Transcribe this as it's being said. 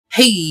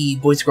Hey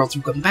boys and girls,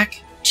 welcome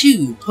back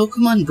to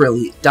Pokemon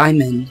Brilliant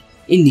Diamond.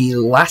 In the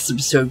last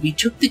episode, we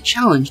took the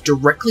challenge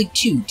directly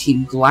to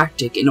Team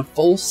Galactic in a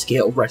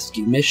full-scale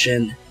rescue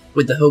mission,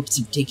 with the hopes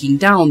of taking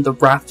down the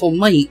wrathful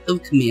might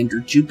of Commander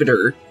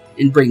Jupiter,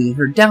 and bringing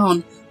her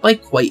down by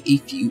quite a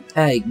few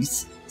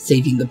pegs,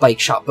 saving the bike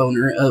shop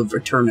owner of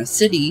Eterna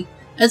City,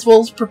 as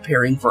well as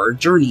preparing for our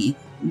journey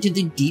into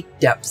the deep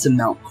depths of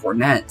Mount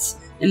Cornets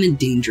and the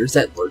dangers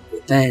that lurk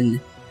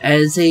within,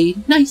 as a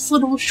nice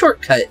little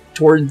shortcut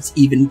towards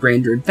even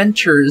grander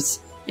adventures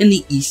in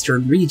the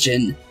eastern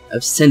region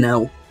of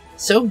Sinnoh.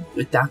 So,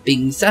 with that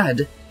being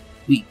said,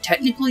 we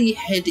technically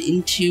head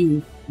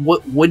into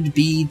what would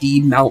be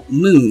the Mount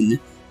Moon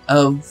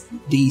of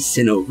the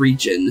Sinnoh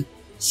region.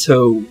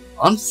 So,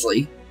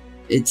 honestly,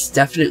 it's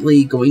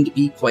definitely going to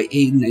be quite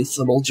a nice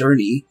little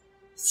journey,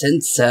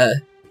 since,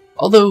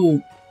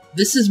 although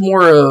this is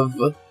more of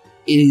a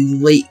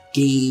late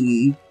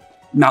game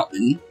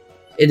mountain,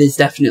 it is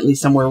definitely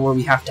somewhere where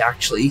we have to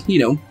actually,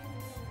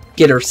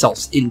 get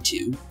ourselves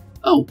into.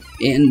 Oh,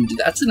 and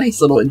that's a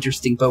nice little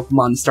interesting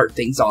Pokemon to start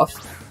things off.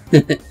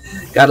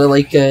 Gotta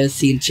like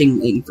seeing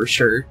Chingling for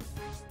sure.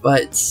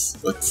 But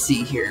let's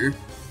see here.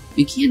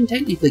 We can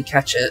technically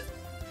catch it,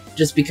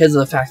 just because of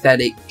the fact that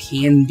it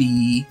can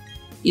be,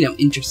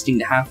 interesting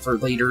to have for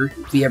later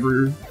if we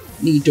ever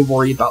need to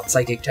worry about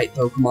Psychic type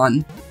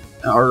Pokemon,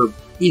 or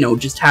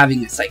just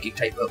having a Psychic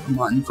type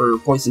Pokemon for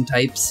Poison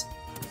types.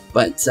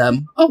 But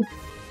oh,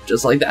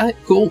 just like that,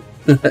 cool.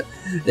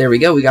 There we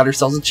go, we got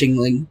ourselves a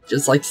Chingling,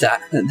 just like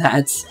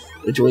that,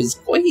 which was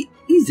quite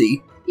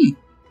easy.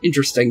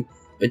 Interesting.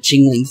 But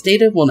Chingling's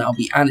data will now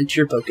be added to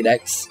your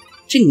Pokedex.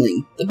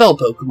 Chingling, the Bell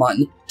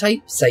Pokemon,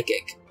 type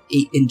Psychic,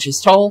 8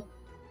 inches tall,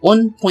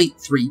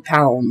 1.3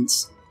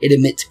 pounds. It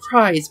emits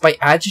cries by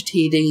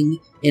agitating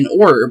an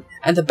orb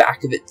at the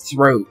back of its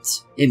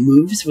throat. It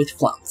moves with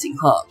flouncing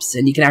hops,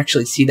 and you can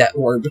actually see that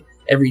orb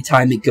every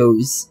time it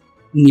goes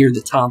near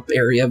the top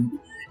area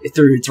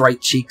through its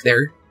right cheek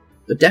there.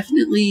 But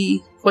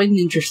definitely quite an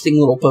interesting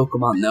little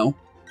Pokemon though.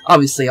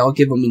 Obviously I'll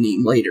give him a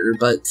name later,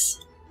 but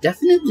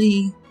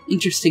definitely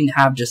interesting to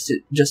have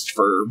just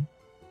for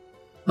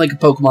like a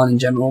Pokemon in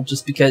general,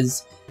 just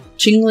because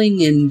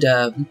Chingling and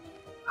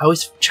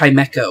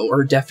Chimecho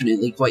are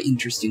definitely quite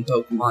interesting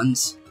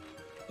Pokemons.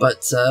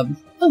 But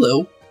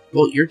hello.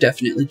 Well, you're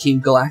definitely Team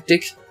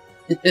Galactic.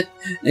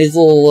 Nice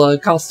little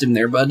costume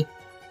there, bud.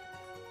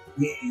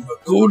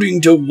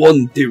 According to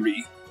one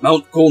theory,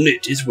 Mount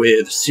Cornet is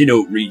where the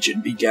Sinnoh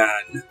region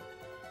began.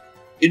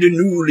 In a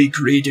newly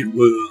created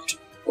world,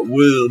 a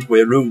world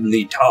where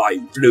only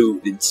time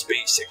flowed and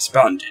space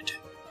expanded,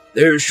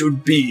 there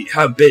should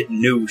have been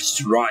no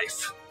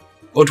strife.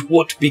 But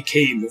what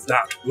became of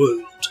that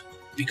world?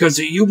 Because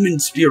the human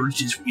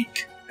spirit is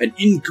weak, and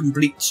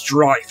incomplete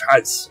strife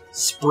has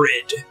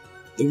spread.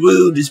 The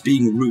world is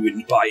being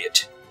ruined by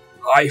it.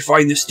 I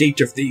find the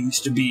state of things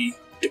to be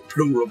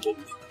deplorable.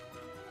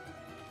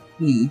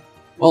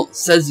 Well,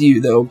 says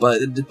you though, but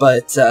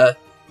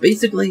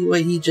basically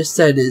what he just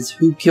said is,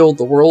 who killed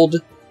the world?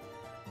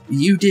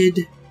 You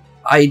did,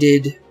 I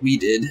did, we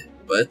did.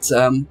 But,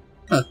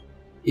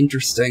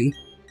 interesting.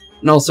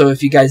 And also,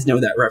 if you guys know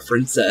that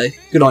reference,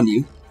 good on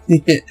you.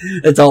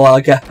 That's all I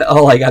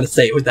gotta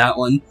say with that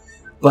one.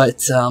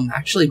 But,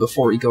 actually,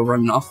 before we go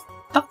running off,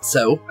 I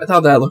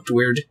thought that looked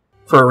weird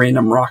for a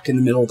random rock in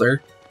the middle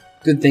there.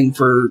 Good thing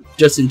for,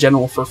 just in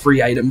general, for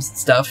free items and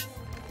stuff.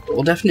 But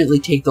we'll definitely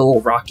take the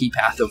little rocky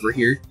path over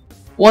here.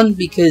 One,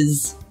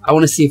 because I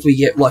want to see if we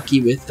get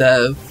lucky with,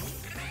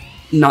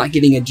 not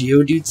getting a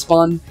Geodude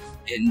spawn.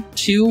 And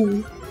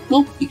two,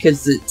 well,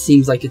 because it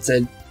seems like it's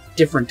a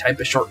different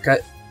type of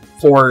shortcut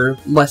for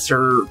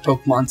lesser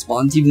Pokemon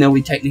spawns, even though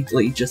we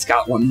technically just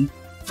got one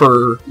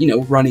for,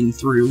 running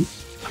through.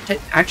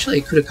 Actually,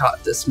 I could have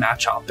caught this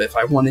Machop if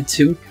I wanted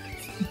to.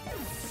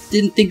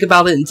 Didn't think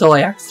about it until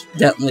I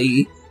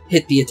accidentally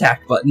hit the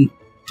attack button.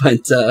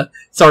 But,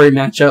 sorry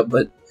Matchup,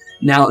 but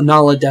now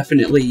Nala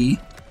definitely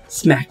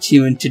smacked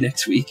you into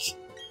next week.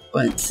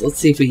 But let's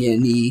see if we get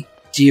any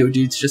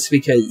Geodudes, just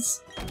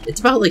because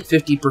it's about like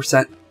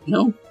 50%.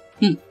 No?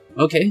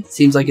 Okay,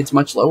 seems like it's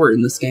much lower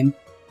in this game.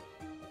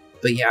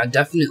 But yeah,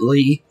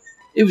 definitely,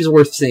 it was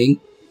worth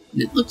seeing.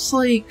 And it looks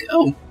like,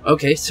 oh,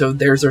 okay, so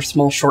there's our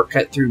small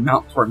shortcut through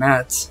Mount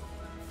Cornets.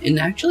 And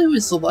actually it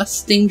was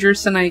less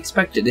dangerous than I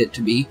expected it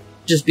to be,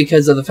 just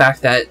because of the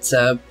fact that,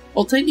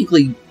 well,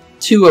 technically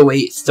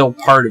 208 is still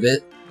part of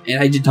it, and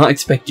I did not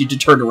expect you to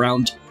turn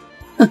around.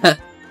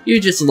 You're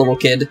just a little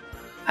kid.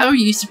 How are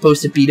you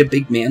supposed to beat a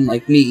big man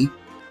like me?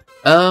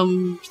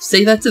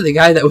 Say that to the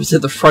guy that was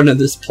at the front of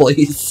this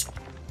place.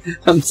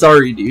 I'm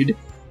sorry, dude,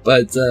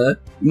 but, you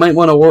might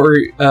want to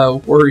worry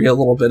a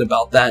little bit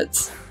about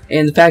that.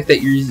 And the fact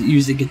that you're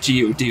using a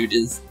Geodude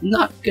is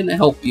not gonna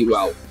help you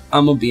out,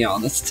 I'm gonna be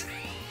honest.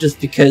 Just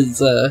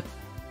because,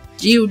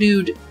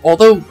 Geodude,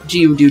 although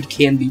Geodude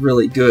can be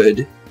really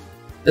good,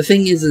 the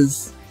thing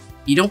is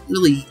you don't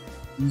really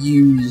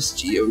use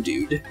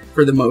Geodude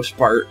for the most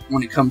part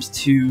when it comes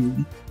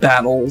to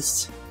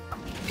battles.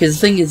 Because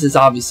the thing is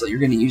obviously you're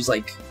going to use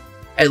like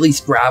at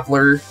least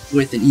Graveler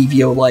with an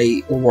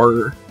Eviolite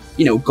or,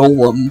 you know,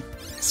 Golem.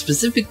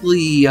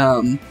 Specifically,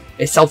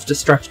 a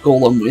self-destruct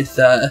Golem with,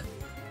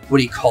 what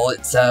do you call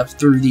it,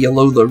 through the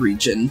Alola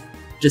region.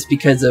 Just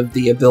because of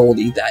the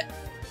ability that,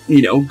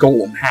 you know,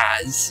 Golem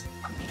has.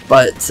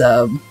 But,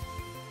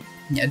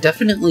 yeah,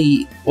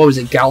 definitely, what was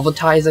it,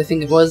 Galvatize, I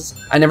think it was?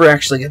 I never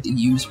actually got to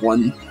use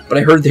one, but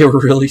I heard they were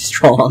really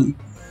strong.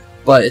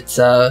 But,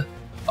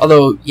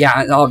 although,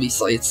 yeah,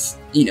 obviously, it's,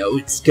 you know,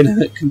 it's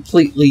gonna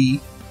completely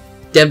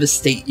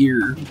devastate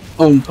your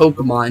own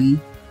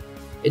Pokemon.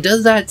 It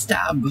does add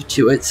stab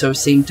to it, so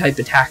same type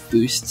attack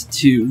boost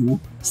to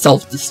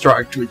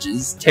self-destruct, which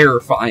is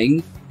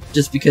terrifying,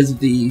 just because of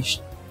the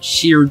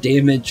sheer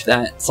damage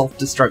that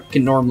self-destruct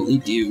can normally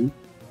do.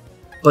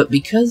 But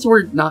because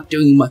we're not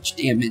doing much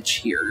damage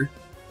here,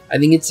 I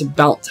think it's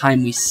about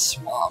time we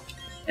swap.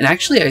 And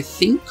actually, I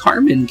think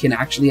Carmen can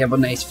actually have a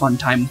nice fun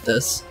time with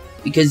this,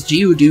 because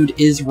Geodude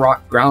is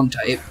Rock Ground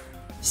type.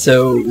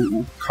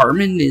 So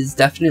Carmen is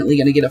definitely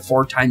going to get a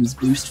 4 times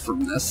boost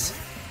from this.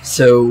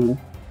 So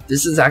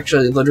this is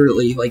actually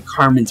literally like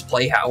Carmen's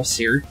playhouse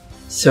here.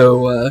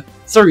 So,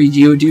 sorry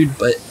Geodude,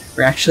 but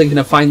we're actually going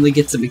to finally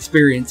get some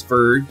experience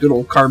for good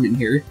old Carmen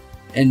here.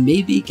 And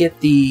maybe get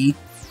the,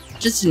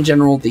 just in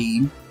general,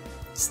 the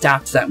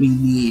stats that we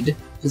need.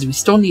 Because we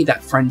still need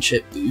that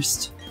friendship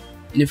boost.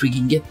 And if we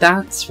can get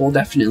that, we'll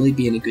definitely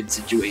be in a good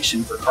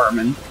situation for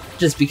Carmen.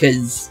 Just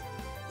because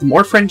the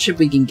more friendship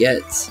we can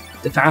get,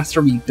 the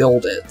faster we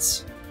build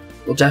it,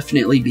 we'll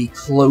definitely be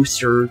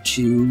closer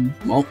to,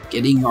 well,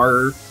 getting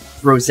our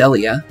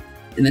Roselia.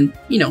 And then,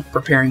 you know,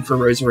 preparing for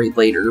Roserade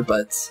later,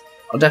 but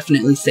I'll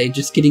definitely say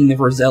just getting the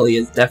Roselia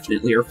is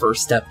definitely our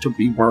first step to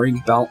be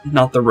worrying about,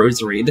 not the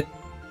Roserade.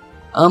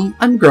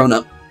 I'm grown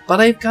up,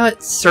 but I've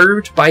got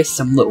served by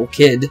some little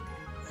kid.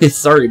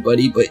 Sorry,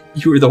 buddy, but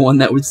you were the one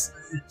that was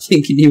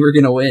thinking you were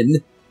gonna win.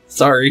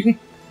 Sorry.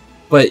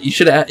 But you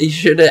should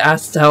have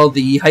asked how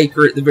the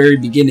hiker at the very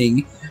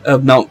beginning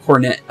of Mount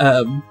Cornet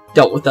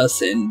dealt with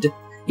us, and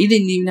he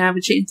didn't even have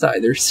a chance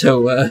either,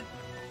 so,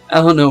 I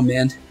don't know,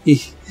 man.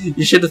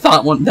 You should have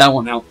thought that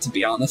one out, to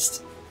be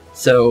honest.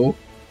 So,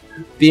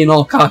 being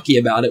all cocky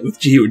about it with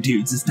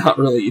Geodudes is not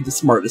really the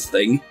smartest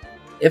thing.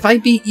 If I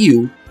beat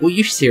you, will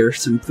you share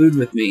some food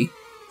with me?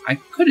 I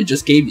could have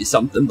just gave you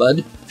something, bud.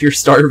 If you're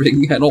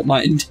starving, I don't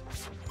mind.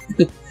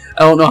 I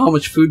don't know how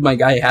much food my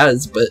guy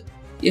has, but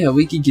yeah,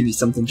 we could give you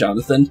something,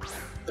 Jonathan.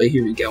 But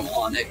here we go,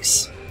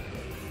 Onyx.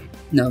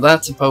 Now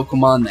that's a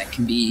Pokemon that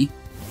can be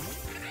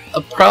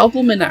a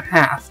problem and a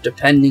half,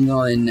 depending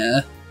on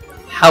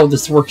how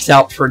this works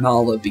out for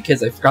Nala,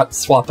 because I forgot to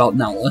swap out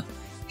Nala.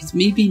 Because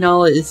maybe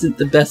Nala isn't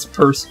the best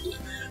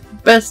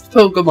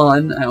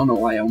Pokemon, I don't know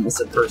why I almost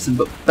said person,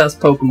 but best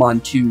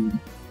Pokemon to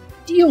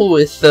deal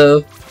with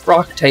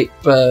rock type,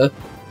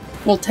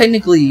 well,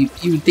 technically,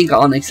 you would think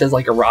Onyx has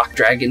like a rock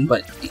dragon,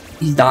 but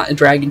he's not a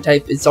dragon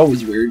type. It's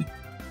always weird.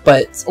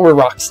 But, or a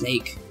rock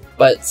snake.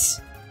 But,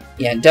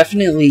 yeah,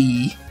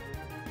 definitely,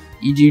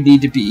 you do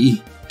need to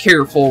be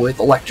careful with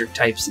electric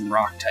types and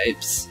rock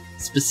types,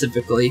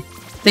 specifically.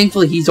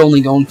 Thankfully, he's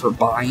only going for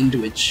Bind,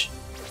 which,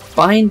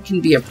 Bind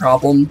can be a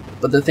problem,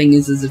 but the thing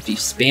is if you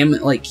spam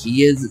it like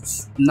he is,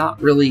 it's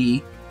not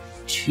really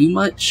too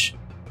much.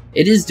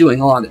 It is doing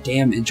a lot of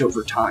damage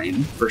over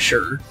time, for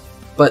sure.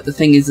 But the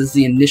thing is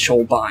the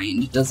initial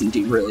Bind doesn't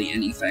do really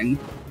anything.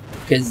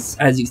 Because,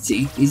 as you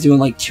see, he's doing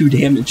like 2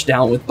 damage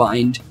down with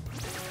Bind.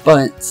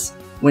 But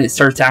when it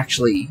starts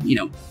actually, you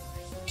know,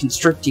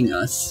 constricting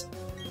us,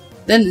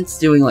 then it's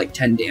doing like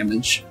 10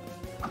 damage.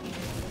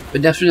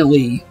 But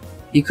definitely,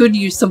 he could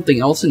use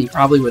something else and he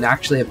probably would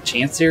actually have a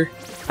chance here.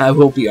 I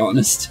will be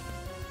honest.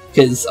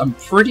 Because I'm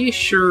pretty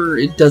sure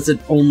it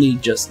doesn't only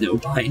just know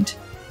Bind.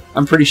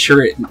 I'm pretty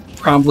sure it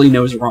probably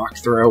knows Rock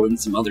Throw and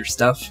some other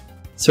stuff.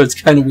 So it's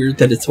kind of weird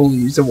that it's only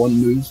using 1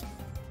 move.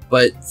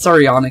 But,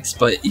 sorry Onyx,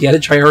 but you gotta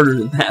try harder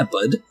than that,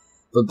 bud.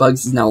 But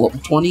Bugs is now level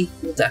 20,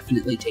 we'll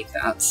definitely take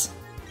that.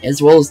 As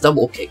well as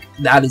Double Kick,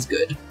 that is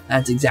good.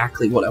 That's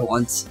exactly what I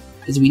want.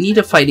 Because we need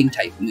a fighting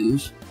type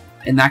move,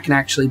 and that can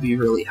actually be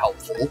really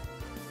helpful.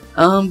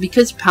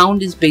 Because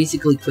Pound is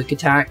basically quick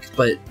attack,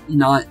 but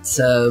not,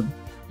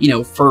 you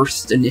know,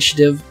 first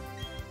initiative,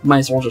 might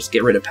as well just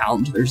get rid of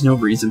Pound. There's no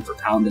reason for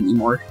Pound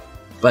anymore.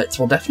 But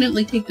we'll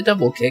definitely take the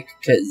Double Kick,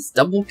 because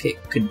Double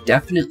Kick could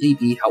definitely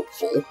be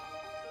helpful.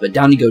 But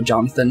down you go,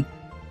 Jonathan.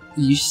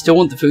 You still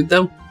want the food,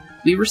 though?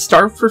 We were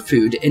starved for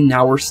food, and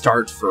now we're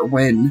starved for a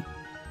win.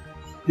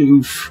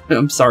 Oof,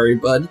 I'm sorry,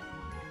 bud.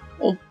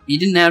 Well, you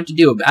didn't have to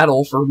do a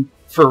battle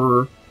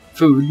for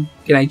food.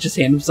 Can I just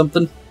hand him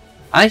something?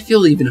 I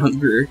feel even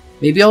hungrier.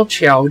 Maybe I'll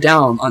chow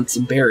down on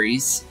some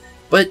berries.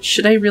 But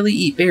should I really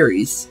eat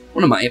berries?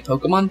 What am I, a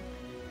Pokemon?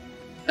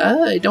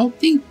 I don't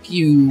think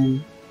you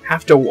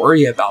have to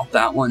worry about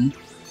that one.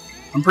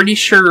 I'm pretty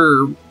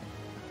sure,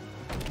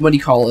 what do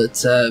you call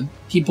it,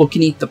 people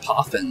can eat the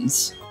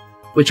poffins,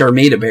 which are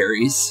made of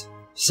berries.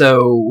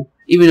 So,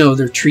 even though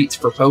they're treats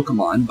for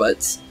Pokemon,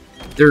 but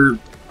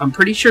I'm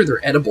pretty sure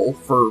they're edible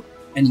for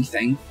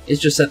anything.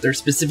 It's just that they're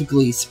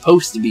specifically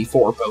supposed to be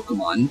for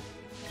Pokemon.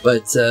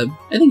 But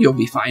I think you'll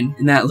be fine.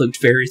 And that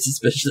looked very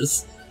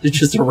suspicious. There's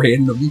just a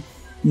random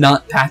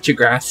not patch of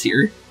grass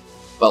here.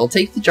 But I'll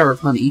take the jar of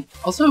honey.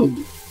 Also,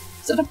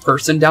 is that a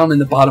person down in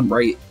the bottom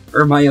right?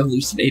 Or am I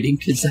hallucinating?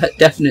 Because that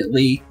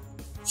definitely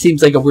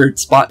seems like a weird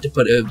spot to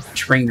put a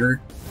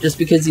trainer. Just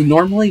because he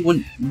normally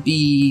wouldn't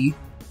be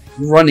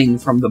running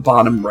from the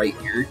bottom right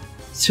here.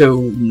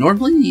 So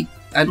normally,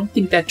 I don't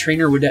think that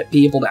trainer would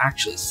be able to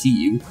actually see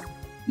you.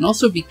 And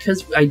also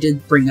because I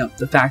did bring up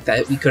the fact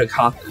that we could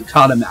have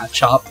caught a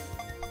Machop.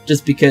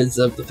 Just because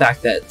of the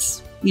fact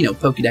that, you know,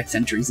 Pokedex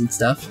entries and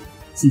stuff.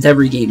 Since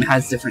every game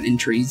has different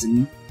entries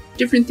and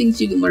different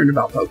things you can learn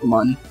about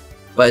Pokemon.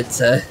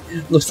 But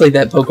looks like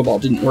that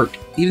Pokeball didn't work,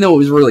 even though it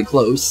was really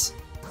close.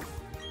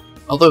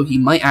 Although he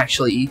might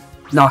actually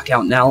knock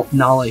out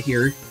Nala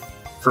here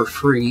for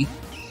free.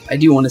 I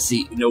do want to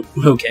see. Nope.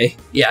 Okay.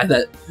 Yeah,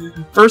 that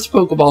first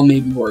Pokeball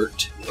maybe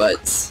worked,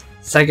 but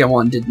second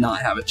one did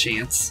not have a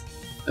chance.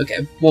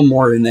 Okay, one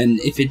more, and then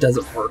if it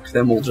doesn't work,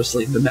 then we'll just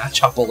leave the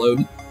Machop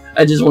alone.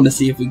 I just want to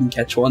see if we can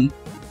catch one.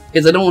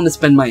 Because I don't want to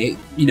spend my,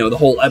 you know, the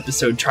whole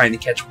episode trying to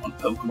catch one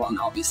Pokemon,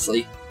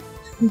 obviously.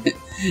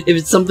 If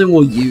it's something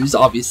we'll use,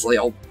 obviously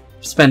I'll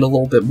spend a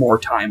little bit more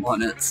time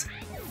on it.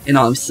 And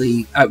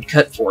obviously, I would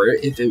cut for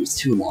it if it was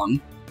too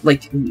long.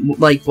 Like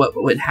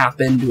what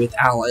happened with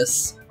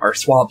Alice, our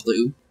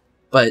Swablu.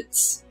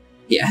 But,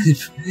 yeah,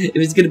 if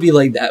it's gonna be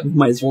like that, we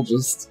might as well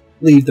just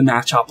leave the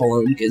Machop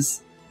alone,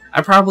 because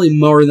I probably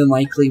more than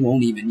likely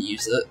won't even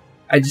use it.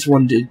 I just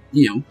wanted to,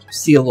 you know,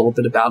 see a little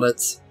bit about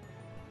it.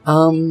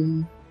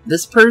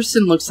 This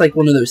person looks like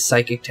one of those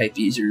Psychic-type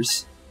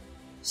users.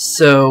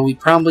 So, we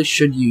probably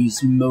should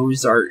use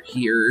Mozart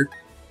here.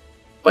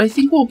 But I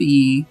think we'll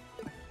be...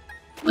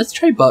 Let's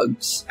try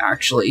Bugs,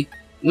 actually.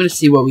 I'm gonna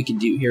see what we can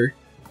do here.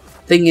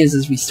 Thing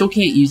is we still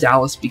can't use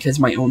Alice because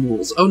of my own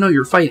rules. Oh no,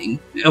 you're fighting.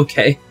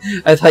 Okay,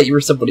 I thought you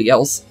were somebody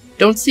else.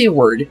 Don't say a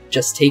word,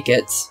 just take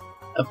it.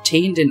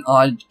 Obtained an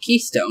odd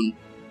keystone.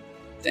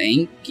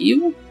 Thank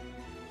you?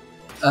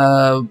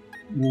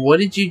 What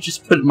did you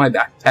just put in my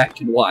backpack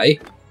and why?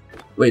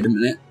 Wait a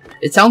minute.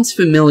 It sounds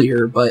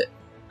familiar, but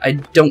I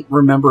don't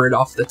remember it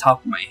off the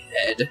top of my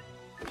head.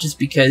 Just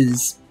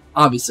because,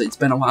 obviously, it's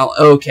been a while.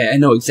 Okay, I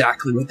know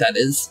exactly what that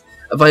is.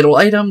 A vital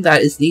item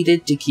that is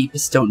needed to keep a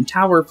stone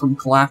tower from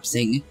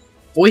collapsing.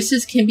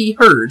 Voices can be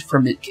heard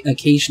from it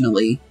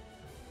occasionally.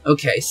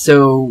 Okay,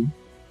 so...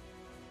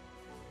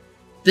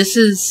 this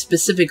is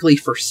specifically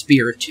for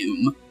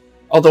Spiritomb,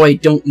 although I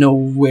don't know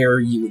where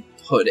you would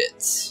put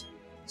it.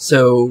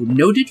 So,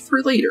 noted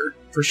for later,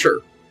 for sure.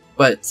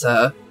 But,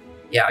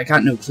 yeah, I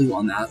got no clue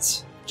on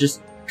that.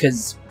 Just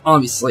because,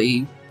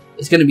 obviously,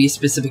 it's going to be a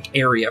specific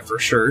area for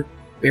sure.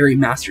 Berry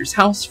Master's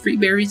house, free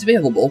berries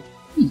available.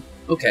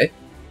 Okay.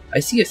 I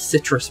see a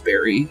citrus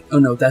berry. Oh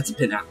no, that's a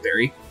pinap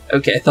berry.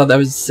 Okay, I thought that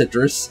was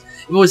citrus.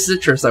 If it was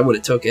citrus, I would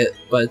have took it.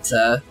 But,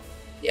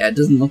 yeah, it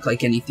doesn't look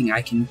like anything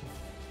I can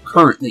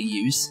currently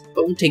use.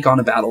 But we'll take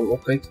on a battle real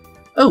quick.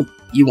 Oh,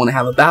 you want to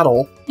have a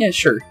battle? Yeah,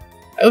 sure.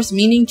 I was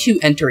meaning to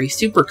enter a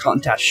super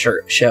contest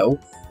show,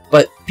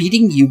 but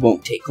beating you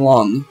won't take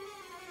long.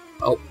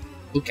 Oh,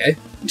 okay.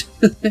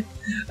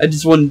 I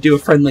just wanted to do a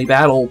friendly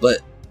battle,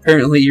 but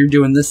apparently you're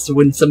doing this to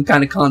win some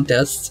kind of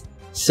contest.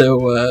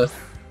 So,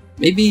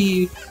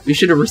 maybe we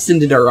should have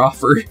rescinded our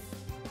offer.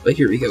 But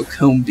here we go,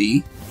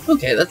 Combee.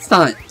 Okay, that's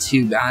not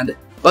too bad.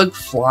 Bug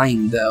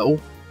flying, though.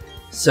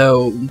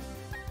 So,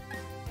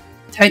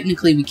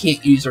 technically we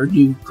can't use our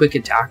new quick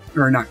attack,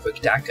 or not quick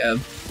attack,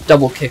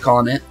 double kick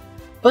on it.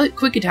 But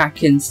quick attack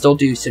can still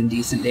do some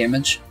decent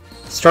damage.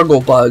 Struggle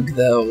Bug,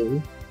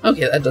 though,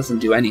 okay, that doesn't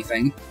do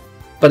anything.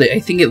 But I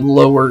think it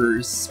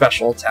lowers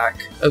special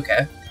attack.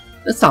 Okay,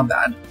 that's not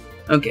bad.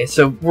 Okay,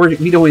 so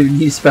we don't even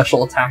use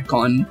special attack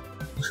on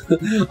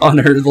on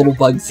our little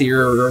bugs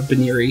here, or our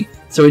Baneri,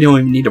 so we don't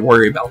even need to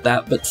worry about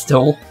that, but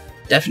still,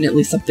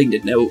 definitely something to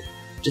note,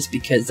 just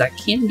because that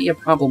can be a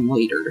problem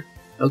later.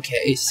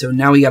 Okay, so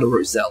now we got a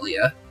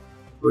Roselia.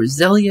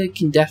 Roselia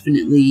can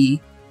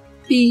definitely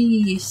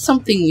be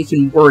something we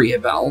can worry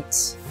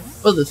about,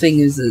 but the thing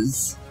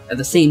is at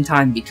the same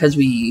time, because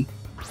we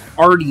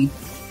already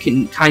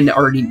can kind of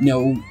already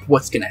know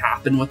what's going to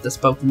happen with this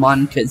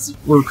Pokemon, because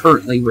we're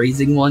currently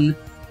raising one,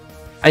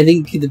 I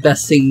think the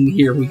best thing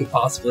here we could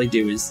possibly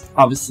do is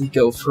obviously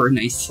go for a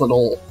nice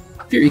little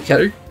Fury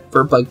Cutter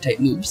for Bug-type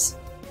moves.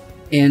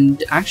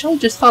 And actually I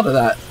just thought of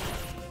that.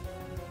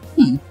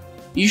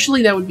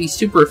 Usually that would be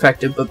super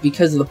effective, but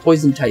because of the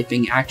poison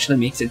typing, it actually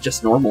makes it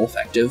just normal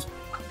effective.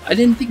 I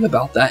didn't think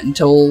about that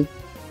until...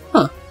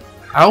 I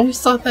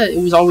always thought that it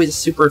was always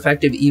super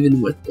effective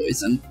even with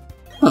poison.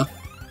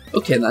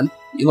 Okay then.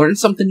 You learn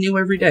something new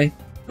every day.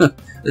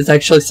 That's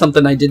actually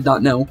something I did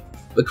not know.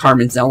 But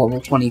Carmen's now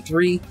level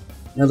 23.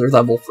 Another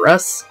level for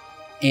us.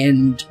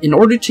 And in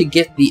order to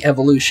get the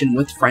evolution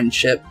with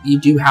Friendship, you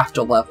do have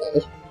to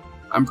level.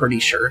 I'm pretty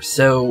sure.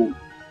 So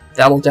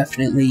that'll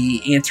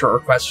definitely answer our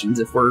questions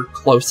if we're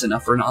close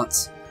enough or not.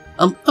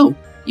 Oh,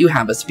 you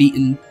have us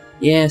beaten.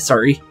 Yeah,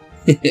 sorry.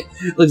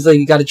 Looks like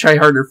you gotta try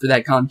harder for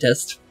that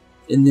contest.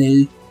 In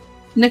the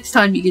next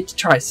time you get to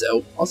try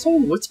so. Also,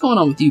 what's going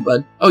on with you,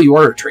 bud? Oh, you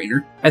are a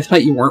trainer. I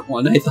thought you weren't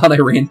one. I thought I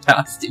ran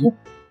past you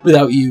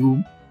without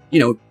you,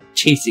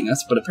 chasing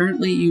us, but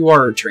apparently you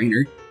are a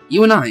trainer.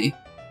 You and I.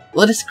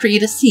 Let us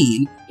create a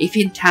scene, a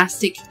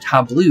fantastic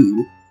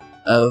tableau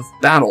of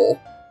battle.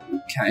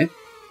 Okay.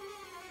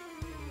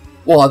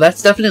 Well,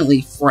 that's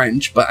definitely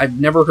French, but I've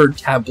never heard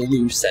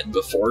tableau said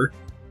before.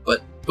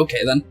 But,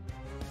 okay then.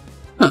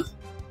 Huh.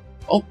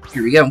 Oh,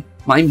 here we go.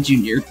 Mime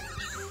Jr.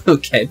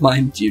 Okay,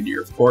 Mime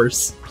Jr., of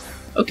course.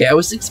 Okay, I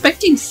was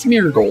expecting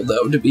Smeargle,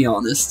 though, to be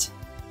honest.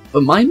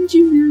 But Mime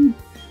Jr.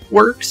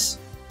 works,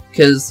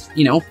 because,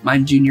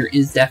 Mime Jr.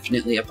 is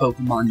definitely a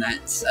Pokemon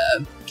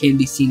that can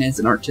be seen as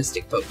an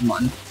artistic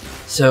Pokemon.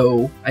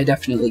 So, I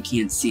definitely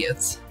can't see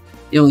it.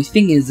 The only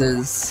thing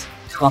is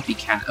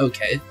Copycat.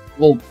 Okay,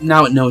 well,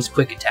 now it knows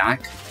Quick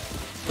Attack,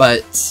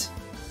 but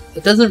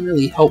it doesn't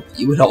really help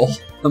you at all,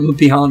 I'm gonna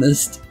be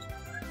honest.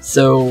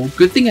 So,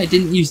 good thing I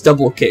didn't use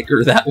Double Kick,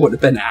 or that would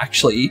have been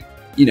actually,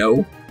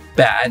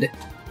 bad.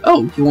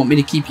 Oh, you want me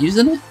to keep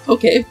using it?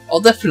 Okay, I'll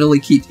definitely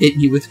keep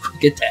hitting you with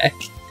Quick Attack.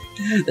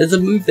 That's a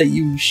move that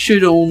you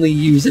should only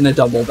use in a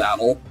double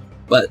battle.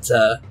 But,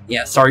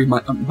 yeah, sorry,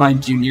 Mime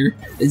Jr.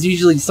 It's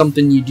usually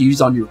something you'd use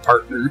on your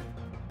partner.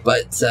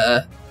 But,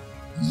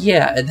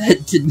 yeah,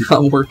 that did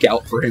not work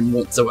out for him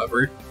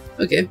whatsoever.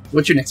 Okay,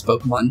 what's your next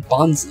Pokemon?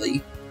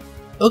 Bonsly.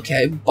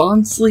 Okay,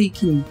 Bonsly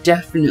can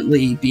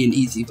definitely be an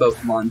easy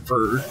Pokemon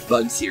for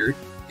bugs here.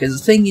 Because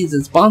the thing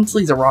is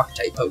Bonsly's a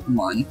Rock-type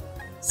Pokemon,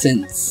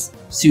 since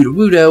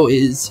Sudowoodo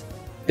is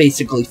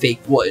basically fake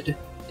wood,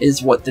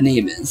 is what the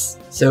name is.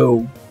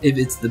 So, if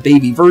it's the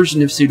baby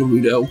version of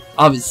Sudowoodo,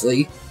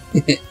 obviously,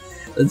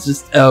 let's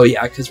just, oh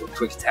yeah, because we're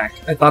Quick Attack.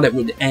 I thought it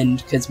would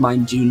end because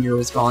Mime Jr.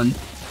 was gone,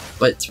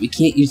 but we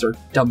can't use our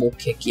Double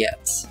Kick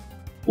yet.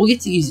 We'll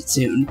get to use it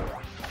soon.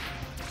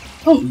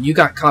 Oh, you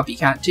got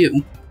Copycat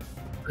too.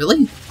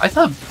 Really? I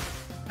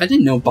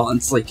didn't know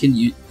Bonsly can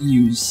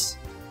use...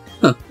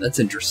 Huh, that's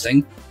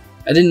interesting.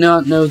 I did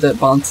not know that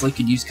Bonsly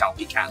could use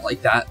Copycat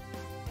like that.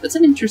 That's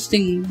an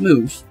interesting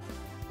move.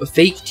 But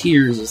Fake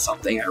Tears is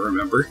something I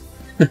remember.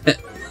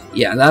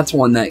 Yeah, that's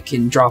one that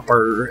can drop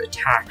our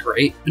attack,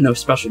 right? No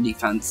special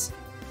defense.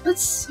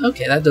 That's...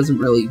 okay, that doesn't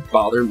really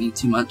bother me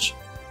too much.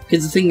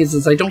 Because the thing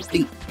is I don't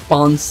think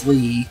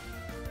Bonsly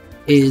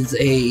is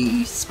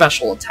a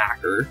special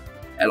attacker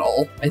at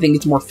all. I think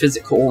it's more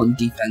physical and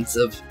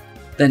defensive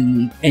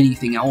than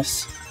anything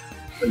else.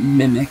 But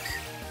Mimic.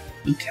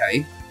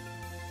 Okay.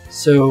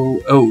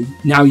 So, oh,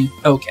 now you...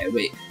 okay,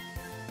 wait.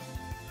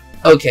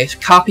 Okay, so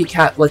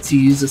Copycat lets you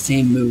use the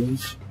same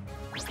move.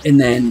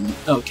 And then,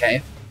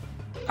 okay.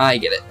 I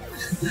get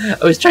it.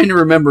 I was trying to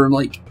remember, I'm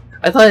like,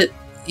 I thought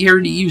you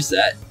already used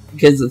that.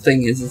 Because the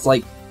thing is, it's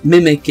like,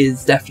 Mimic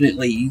is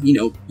definitely,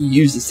 you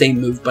use the same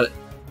move, but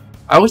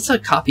I always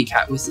thought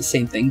Copycat was the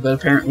same thing, but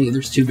apparently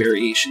there's two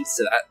variations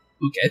to that.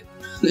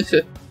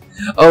 Okay.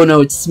 Oh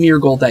no, it's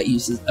Smeargle that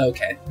uses...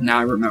 okay, now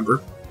I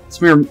remember.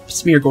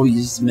 Smeargle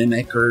uses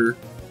Mimic, or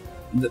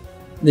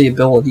the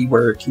ability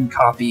where it can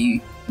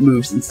copy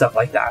moves and stuff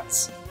like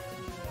that.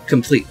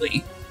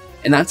 Completely.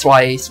 And that's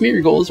why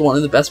Smeargle is one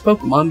of the best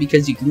Pokemon,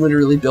 because you can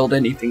literally build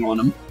anything on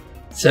them.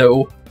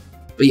 So,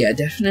 but yeah,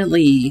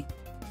 definitely...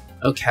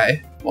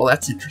 okay, well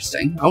that's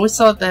interesting. I always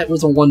thought that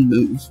was a one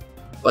move,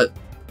 but...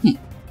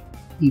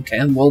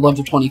 okay, well,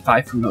 level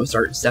 25 for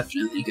Mozart is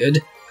definitely good.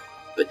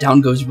 But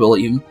down goes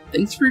William.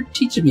 Thanks for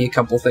teaching me a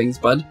couple things,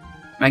 bud.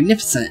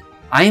 Magnificent.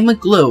 I am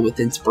aglow with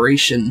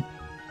inspiration.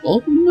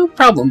 Well, no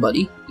problem,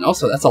 buddy. And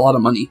also, that's a lot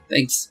of money.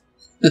 Thanks.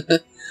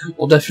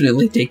 We'll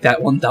definitely take that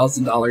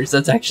 $1,000.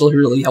 That's actually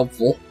really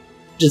helpful.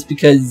 Just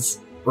because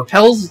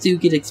repels do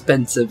get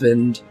expensive,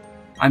 and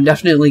I'm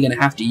definitely going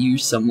to have to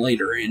use some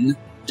later in.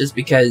 Just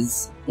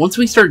because once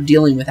we start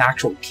dealing with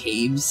actual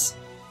caves,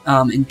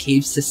 and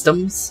cave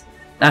systems,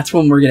 that's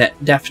when we're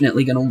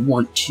definitely gonna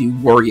want to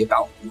worry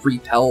about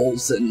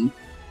repels and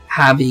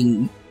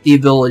having the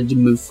ability to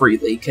move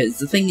freely. Because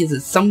the thing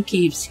is some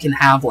caves can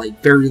have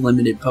like very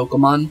limited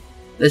Pokemon.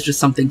 That's just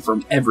something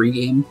from every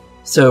game.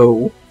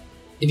 So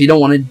if you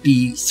don't want to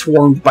be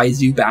swarmed by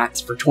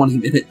Zubats for 20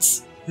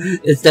 minutes,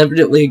 it's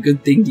definitely a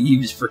good thing to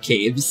use for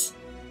caves.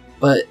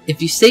 But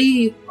if you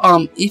say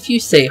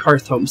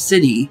Hearthhome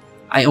City,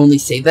 I only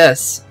say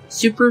this: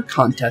 Super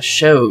Contest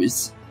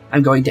shows.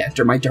 I'm going to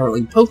enter my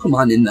darling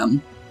Pokemon in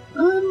them.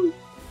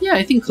 Yeah,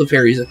 I think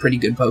Clefairy is a pretty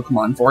good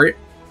Pokemon for it.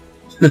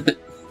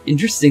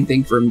 Interesting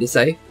thing for him to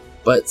say.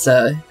 But,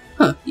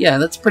 yeah,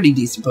 that's a pretty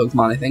decent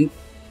Pokemon, I think.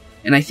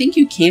 And I think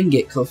you can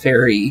get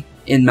Clefairy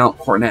in Mount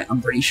Coronet,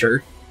 I'm pretty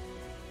sure.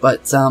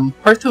 But,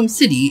 Hearthhome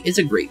City is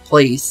a great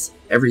place.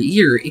 Every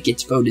year, it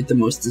gets voted the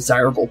most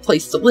desirable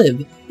place to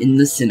live in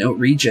the Sinnoh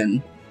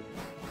region.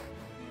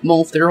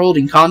 Well, if they're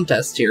holding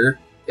contests here,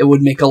 it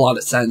would make a lot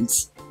of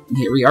sense. And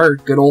here we are,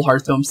 good old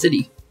Hearthhome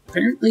City.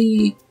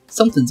 Apparently,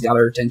 something's got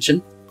our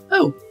attention.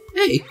 Oh,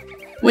 hey,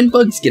 when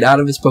Bugs get out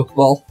of his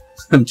Pokeball.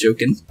 I'm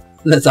joking.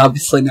 That's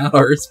obviously not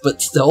ours,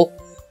 but still.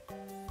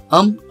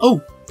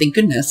 Oh, thank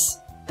goodness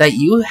that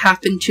you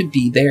happened to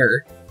be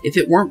there. If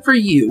it weren't for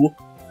you,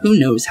 Who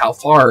knows how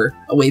far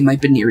away my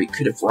Baneri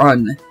could have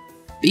run.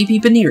 Baby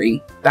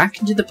Baneri, back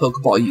into the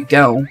Pokeball you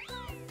go.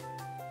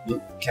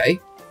 Okay.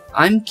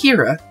 I'm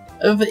Kira.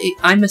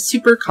 I'm a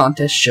Super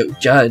Contest Show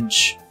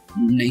judge.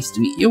 Nice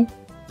to meet you.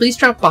 Please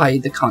drop by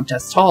the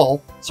contest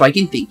hall so I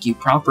can thank you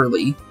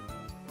properly.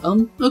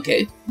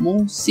 Okay.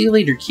 We'll see you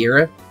later,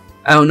 Kira.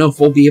 I don't know if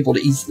we'll be able to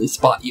easily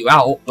spot you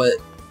out, but,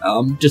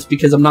 just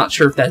because I'm not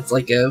sure if that's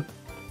like a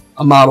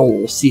model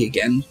we'll see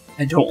again.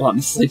 I don't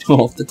honestly know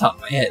off the top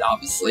of my head,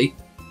 obviously.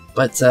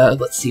 But,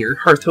 let's see here.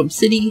 Hearthome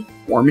City,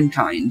 warm and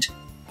kind.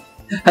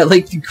 I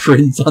like the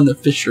grins on the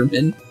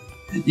fisherman.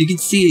 You can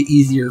see it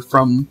easier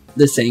from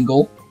this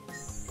angle.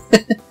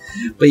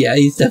 But yeah,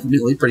 he's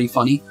definitely pretty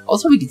funny.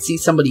 Also, we can see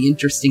somebody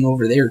interesting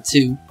over there,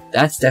 too.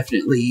 That's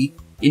definitely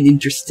an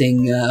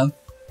interesting,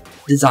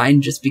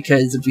 design, just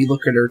because if we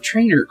look at our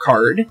trainer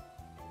card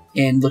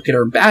and look at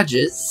our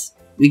badges,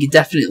 we can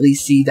definitely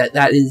see that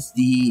that is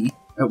the...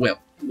 Oh, well,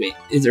 wait,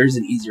 there's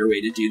an easier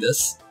way to do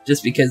this.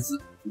 Just because...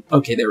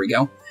 Okay, there we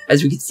go.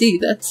 As we can see,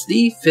 that's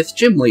the 5th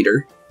gym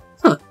leader.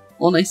 Huh,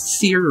 well, nice to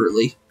see her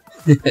early.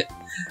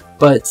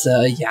 But,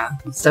 yeah,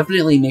 let's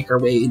definitely make our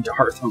way into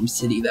Hearthome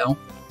City, though.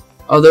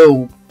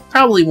 Although,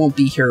 probably won't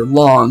be here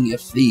long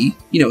if the,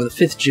 the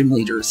 5th gym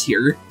leader is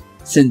here.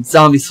 Since,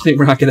 obviously,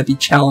 we're not going to be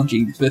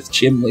challenging the 5th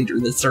gym leader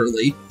this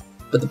early.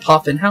 But the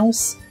Poffin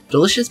House,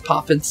 delicious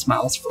Poffin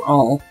smiles for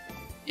all.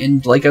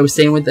 And, like I was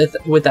saying with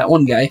that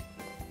one guy,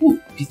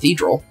 ooh,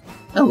 Cathedral.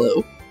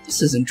 Hello,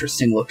 this is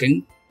interesting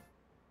looking.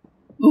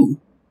 Ooh,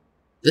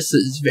 this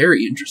is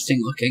very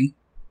interesting looking.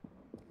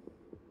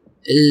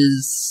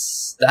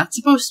 Is that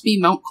supposed to be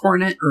Mount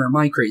Coronet, or am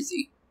I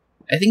crazy?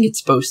 I think it's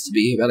supposed to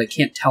be, but I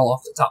can't tell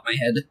off the top of my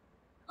head.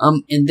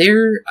 And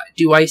there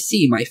do I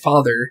see my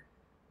father,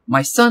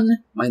 my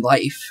son, my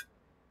life.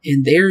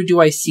 And there do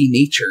I see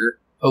nature,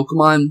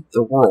 Pokemon,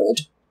 the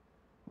world.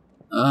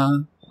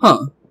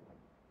 Huh.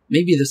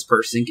 Maybe this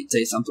person can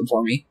say something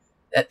for me.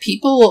 That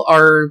people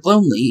are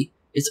lonely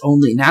is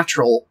only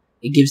natural.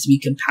 It gives me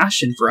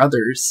compassion for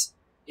others.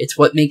 It's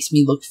what makes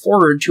me look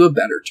forward to a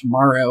better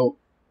tomorrow.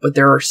 But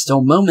there are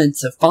still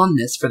moments of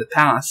fondness for the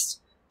past.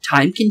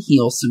 Time can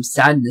heal some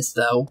sadness,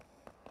 though.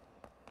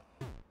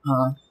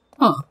 Huh.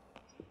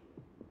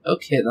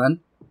 Okay, then.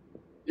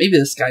 Maybe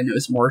this guy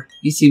knows more.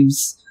 He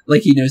seems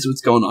like he knows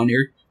what's going on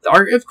here. The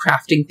art of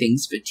crafting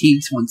things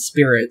fatigues one's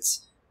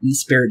spirits. When the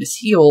spirit is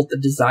healed, the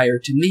desire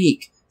to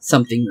make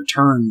something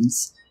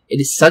returns. It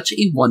is such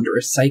a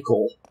wondrous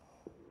cycle.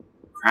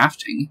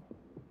 Crafting?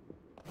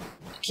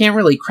 You can't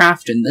really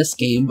craft in this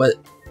game, but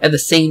at the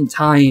same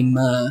time,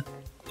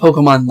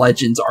 Pokemon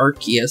Legends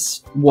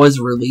Arceus was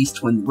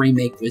released when the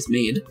remake was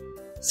made.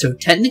 So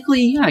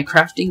technically, yeah,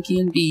 crafting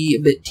can be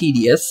a bit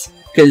tedious,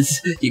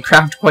 because you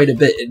craft quite a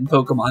bit in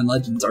Pokemon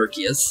Legends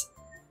Arceus.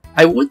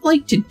 I would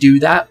like to do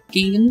that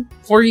game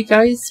for you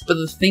guys, but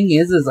the thing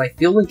is I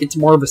feel like it's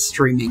more of a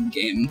streaming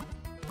game.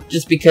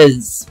 Just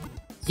because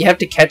you have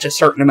to catch a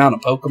certain amount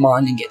of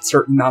Pokemon and get a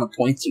certain amount of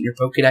points in your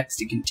Pokedex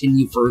to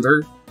continue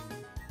further.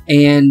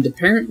 And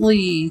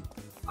apparently,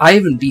 I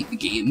haven't beat the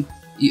game.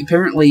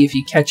 Apparently, if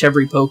you catch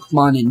every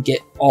Pokemon and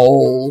get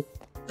all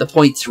the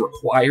points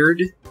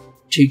required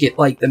to get,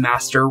 like, the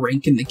master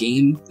rank in the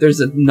game, there's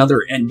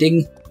another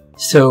ending.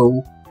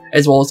 So,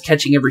 as well as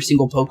catching every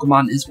single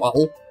Pokemon as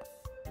well,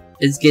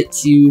 it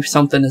gets you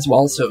something as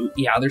well. So,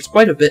 yeah, there's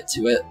quite a bit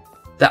to it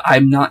that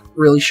I'm not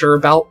really sure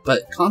about,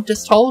 but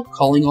Contest Hall,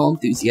 calling all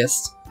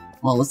enthusiasts.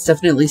 Well, let's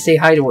definitely say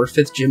hi to our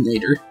 5th gym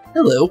leader.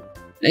 Hello,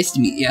 nice to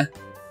meet ya.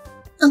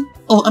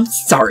 Oh, I'm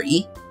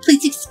sorry.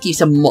 Please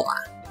excuse moi.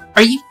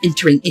 Are you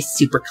entering a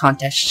super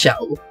contest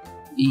show?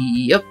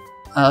 Yep.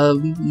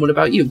 What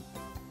about you?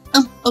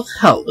 Oh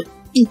ho.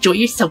 Enjoy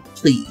yourself,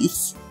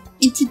 please.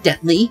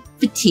 Incidentally,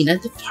 Bettina,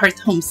 the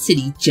Hearthome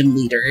City gym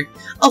leader,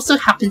 also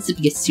happens to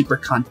be a super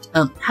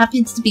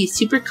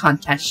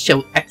contest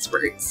show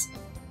expert.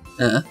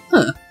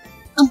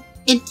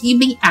 And you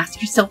may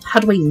ask yourself,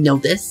 how do I know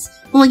this?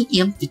 Well, I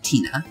am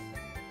Bettina.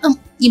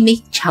 You may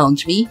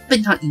challenge me,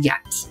 but not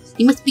yet.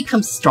 You must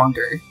become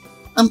stronger.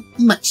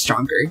 Much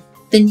stronger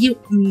than you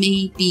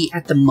may be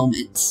at the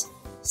moment.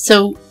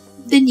 So,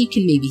 then you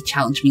can maybe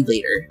challenge me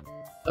later.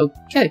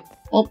 Okay,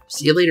 well,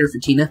 see you later,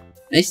 Bettina.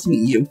 Nice to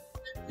meet you.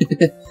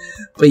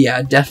 But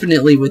yeah,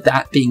 definitely with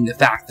that being the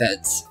fact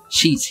that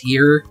she's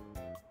here,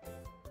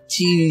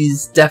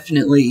 she's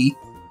definitely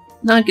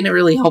not going to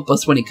really help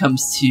us when it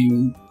comes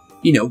to,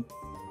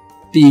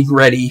 being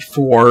ready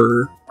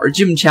for our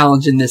gym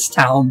challenge in this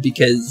town,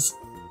 because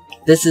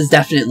this is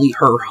definitely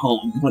her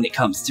home when it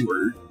comes to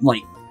her,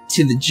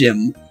 to the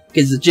gym,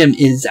 because the gym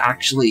is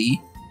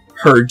actually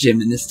her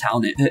gym in this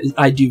town.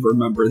 I do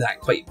remember that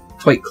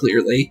quite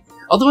clearly.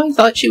 Although I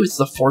thought she was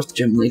the 4th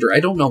gym leader, I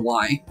don't know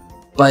why.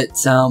 But,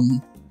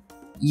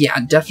 yeah,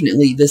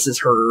 definitely this is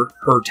her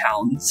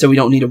town, so we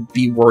don't need to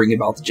be worrying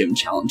about the gym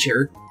challenge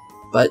here.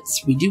 But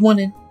we do want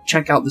to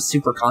check out the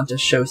Super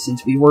Contest show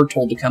since we were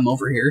told to come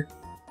over here.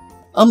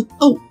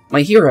 Oh,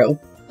 my hero.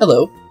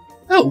 Hello.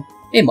 Oh,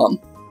 hey, Mom.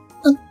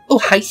 Oh,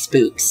 hi,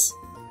 Spooks.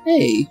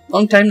 Hey,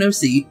 long time no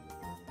see.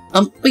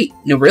 Wait,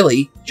 no,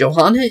 really.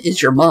 Johanna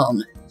is your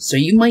mom, so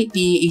you might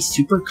be a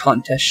super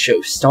contest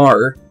show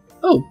star.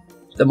 Oh,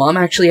 the mom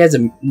actually has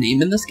a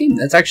name in this game?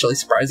 That's actually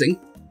surprising.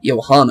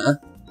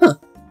 Johanna. Huh.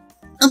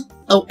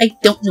 Oh, I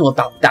don't know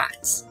about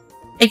that.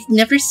 I've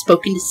never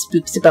spoken to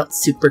Spooks about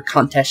super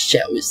contest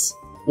shows.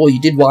 Well,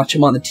 you did watch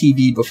him on the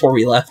TV before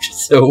we left,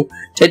 so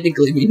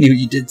technically we knew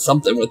you did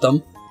something with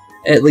them.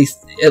 At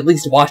least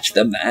watch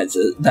them,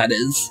 that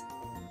is.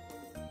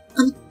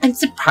 I'm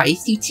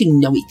surprised you two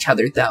know each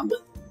other, though.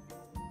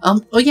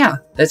 Oh yeah,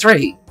 that's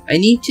right. I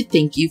need to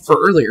thank you for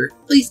earlier.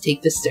 Please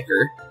take the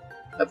sticker.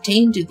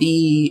 Obtained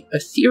the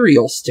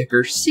ethereal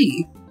sticker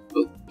C.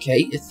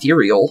 Okay,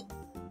 ethereal.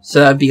 So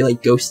that'd be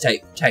like ghost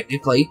type,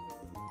 technically.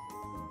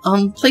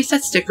 Place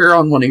that sticker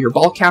on one of your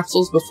ball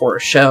capsules before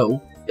a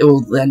show. It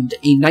will lend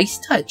a nice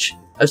touch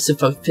of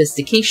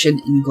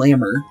sophistication and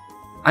glamour.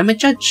 I'm a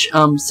judge,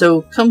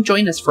 so come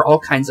join us for all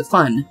kinds of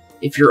fun.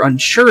 If you're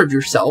unsure of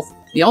yourself,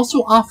 we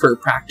also offer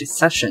practice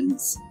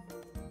sessions.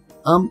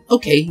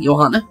 Okay,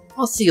 Johanna,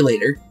 I'll see you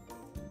later.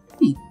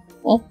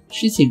 Well,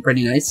 she seemed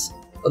pretty nice.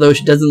 Although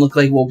she doesn't look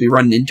like we'll be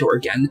running into her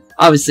again.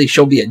 Obviously,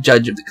 she'll be a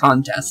judge of the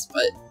contest,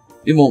 but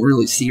we won't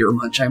really see her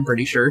much, I'm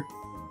pretty sure.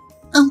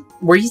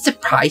 Were you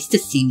surprised to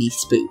see me,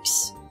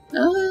 Spooks?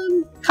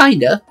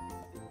 Kinda.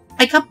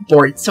 I got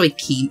bored, so I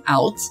came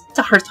out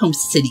to Hearthome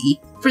City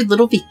for a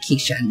little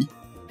vacation.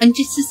 I'm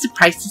just as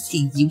surprised to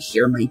see you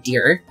here, my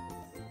dear.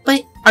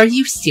 But are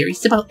you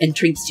serious about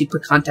entering super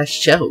contest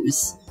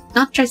shows?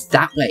 Not dressed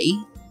that way.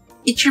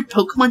 It's your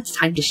Pokemon's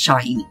time to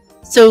shine,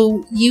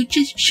 so you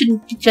just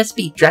shouldn't just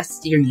be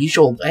dressed your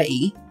usual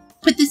way.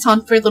 Put this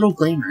on for a little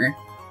glamour.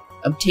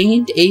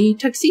 Obtained a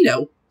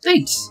tuxedo.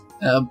 Thanks.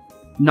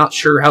 Not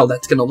sure how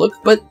that's gonna look,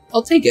 but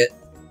I'll take it.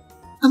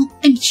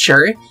 I'm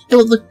sure it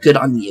will look good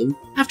on you.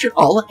 After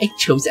all, I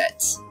chose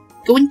it.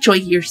 Go enjoy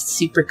your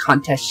super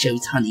contest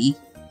shows, honey.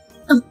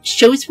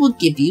 Shows will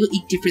give you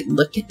a different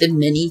look at the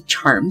many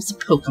charms of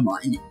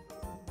Pokemon.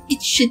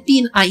 It should be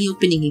an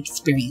eye-opening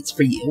experience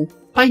for you.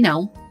 Bye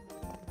now.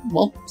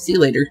 Well, see you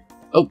later.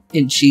 Oh,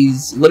 and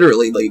she's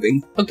literally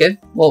leaving. Okay,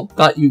 well,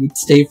 thought you would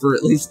stay for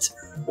at least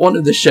one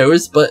of the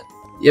shows, but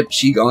yep,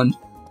 she gone.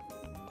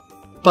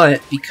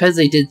 But because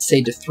I did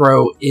say to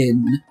throw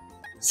in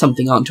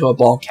something onto a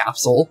ball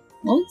capsule,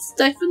 well, let's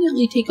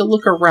definitely take a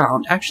look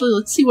around. Actually,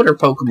 let's see what our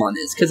Pokemon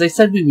is, because I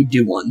said we would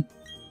do one.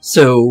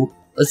 So,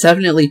 let's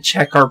definitely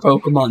check our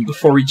Pokemon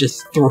before we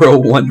just throw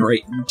one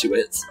right into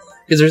it.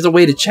 Because there's a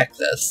way to check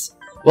this.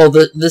 Well,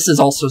 this is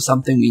also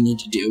something we need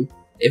to do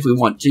if we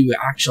want to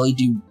actually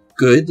do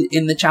good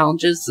in the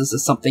challenges. This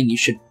is something you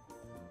should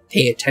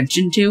pay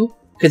attention to,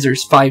 because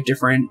there's 5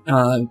 different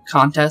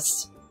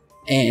contests,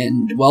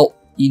 and, well,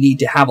 you need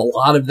to have a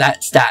lot of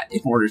that stat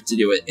in order to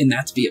do it, and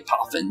that's via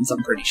Poffins,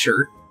 I'm pretty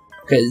sure.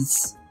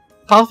 Because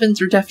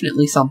Poffins are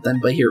definitely something,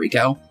 but here we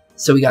go.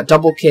 So we got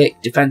Double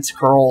Kick, Defense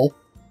Curl,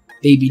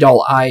 Baby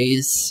Doll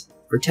Eyes.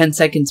 For 10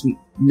 seconds,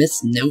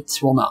 Miss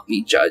Notes will not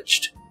be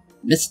judged.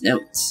 Miss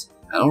Notes?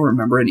 I don't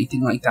remember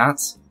anything like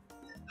that.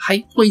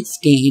 Height points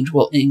gained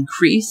will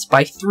increase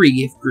by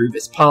 3 if groove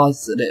is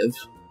positive.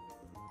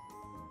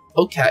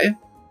 Okay.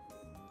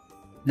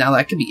 Now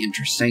that could be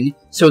interesting.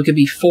 So it could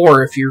be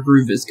 4 if your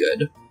groove is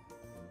good.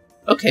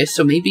 Okay,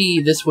 so maybe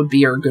this would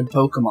be our good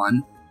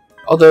Pokemon.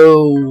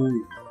 Although,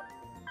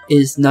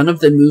 is none of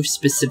the moves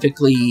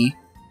specifically...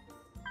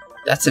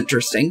 That's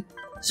interesting.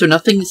 So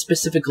nothing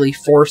specifically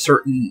for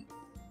certain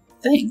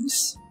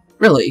things.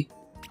 Really?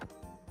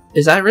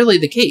 Is that really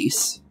the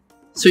case?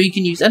 So you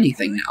can use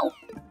anything now.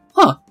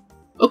 Huh.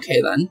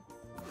 Okay then.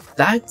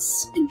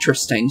 That's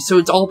interesting. So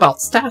it's all about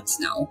stats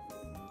now.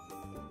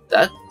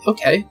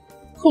 Okay.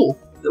 Cool.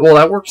 Well,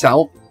 that works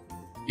out.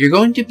 You're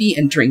going to be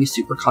entering a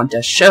super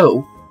contest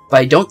show, but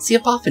I don't see a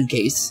Poffin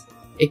case.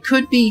 It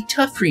could be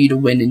tough for you to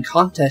win in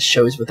contest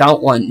shows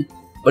without one,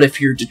 but if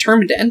you're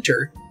determined to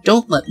enter,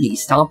 don't let me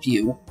stop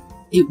you.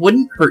 It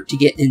wouldn't hurt to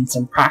get in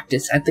some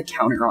practice at the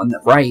counter on the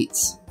right.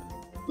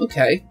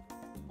 Okay.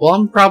 Well,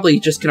 I'm probably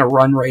just gonna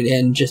run right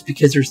in just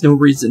because there's no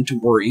reason to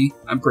worry,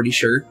 I'm pretty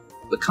sure.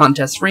 The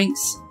contest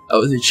ranks?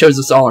 Oh, it shows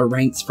us all our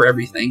ranks for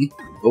everything,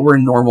 but we're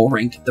in normal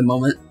rank at the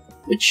moment,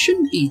 which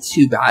shouldn't be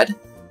too bad.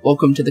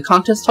 Welcome to the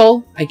contest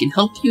hall. I can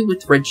help you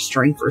with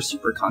registering for a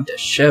super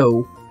contest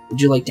show.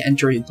 Would you like to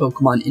enter a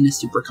Pokemon in a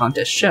super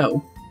contest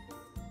show?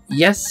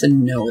 Yes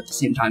and no at the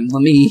same time.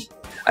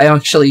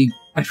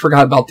 I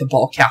forgot about the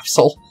ball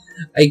capsule.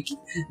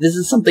 This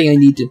is something I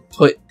need to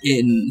put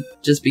in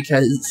just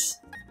because,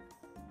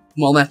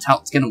 well, that's how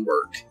it's gonna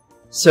work.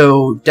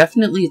 So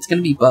definitely it's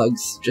gonna be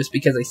bugs, just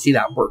because I see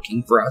that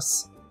working for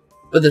us.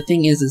 But the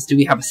thing is do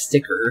we have a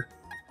sticker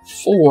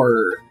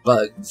for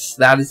bugs?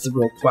 That is the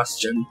real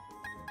question.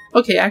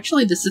 Okay,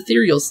 actually this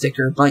ethereal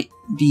sticker might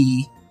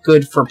be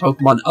good for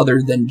Pokemon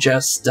other than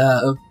just,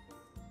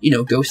 you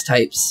know, ghost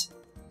types.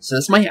 So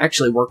this might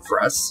actually work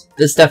for us.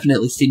 This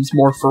definitely seems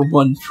more for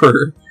one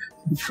for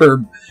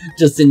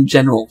just in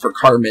general for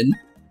Carmen.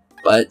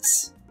 But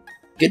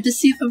good to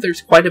see that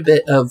there's quite a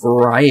bit of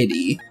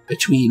variety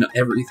between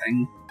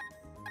everything.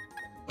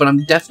 But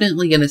I'm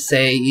definitely gonna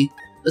say,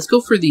 let's go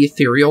for the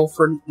ethereal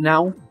for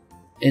now.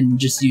 and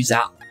just use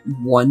that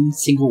one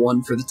single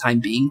one for the time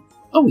being.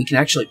 Oh, we can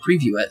actually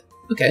preview it.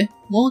 Okay,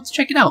 well, let's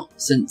check it out,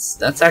 since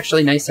that's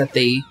actually nice that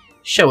they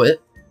show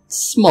it. It's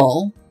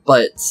small,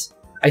 but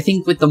I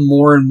think with the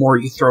more and more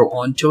you throw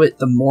onto it,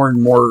 the more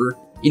and more,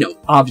 you know,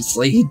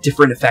 obviously,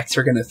 different effects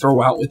are going to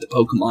throw out with the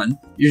Pokemon.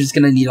 You're just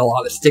going to need a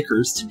lot of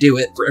stickers to do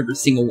it for every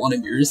single one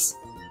of yours.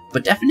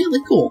 But definitely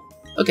cool.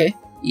 Okay,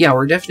 yeah,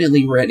 we're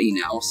definitely ready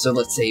now, so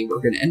let's say we're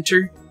going to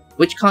enter.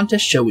 Which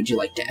contest show would you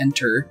like to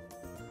enter?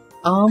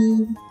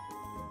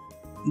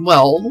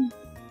 Well,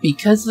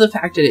 because of the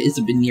fact that it is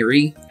a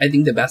Baniri, I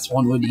think the best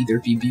one would either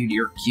be Beauty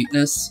or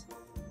Cuteness.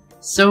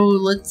 So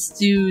let's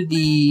do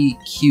the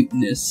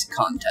Cuteness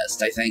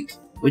contest, I think.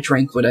 Which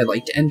rank would I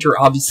like to enter?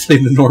 Obviously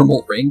the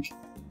normal rank.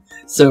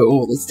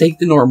 So let's take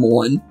the normal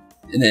one,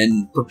 and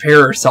then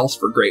prepare ourselves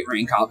for Great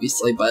Rank,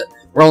 obviously, but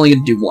we're only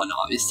going to do one,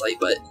 obviously,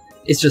 but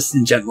it's just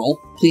in general.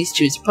 Please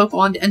choose a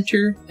Pokemon to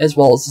enter, as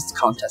well as its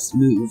contest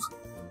move.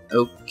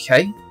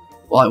 Okay,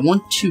 well I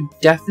want to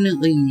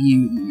definitely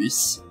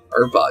use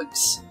our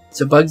Bugs.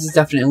 So Bugs is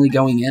definitely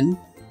going in.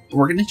 And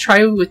we're going to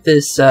try with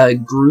this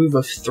groove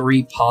of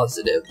 3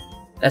 positive.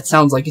 That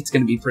sounds like it's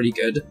going to be pretty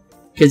good.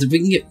 Because if we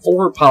can get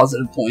 4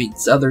 positive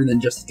points other than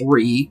just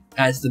 3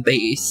 as the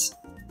base,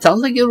 it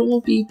sounds like it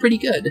will be pretty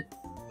good.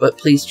 But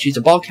please choose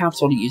a ball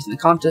capsule to use in the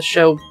contest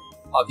show.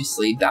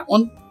 Obviously that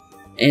one.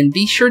 And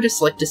be sure to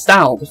select a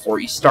style before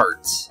you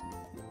start.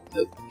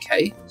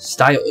 Okay,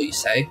 style you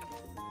say.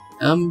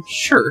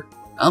 Sure.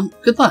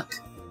 Good luck.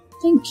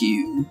 Thank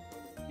you.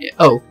 Yeah,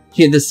 oh,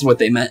 yeah, this is what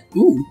they meant.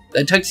 Ooh,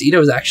 that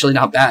tuxedo is actually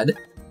not bad.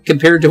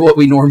 Compared to what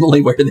we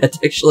normally wear, that's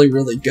actually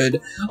really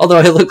good. Although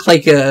I look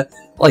like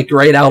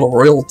right out of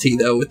royalty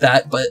though with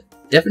that, but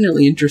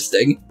definitely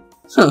interesting.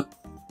 Huh.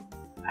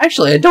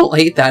 Actually, I don't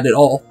hate that at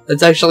all.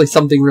 That's actually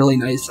something really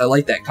nice. I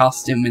like that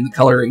costume and the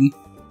coloring.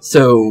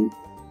 So,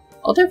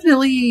 I'll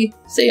definitely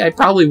say I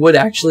probably would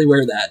actually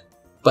wear that.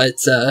 But,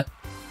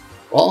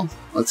 well,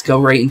 let's go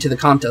right into the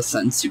contest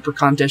then. Super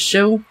Contest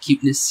Show,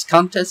 Cuteness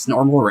Contest,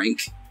 Normal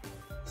Rank.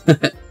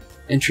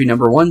 Entry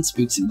number 1,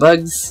 Spooks and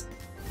Bugs.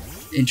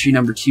 Entry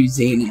number 2,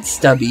 Zane and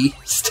Stubby.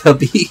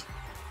 Stubby.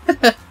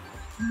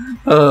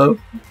 Poor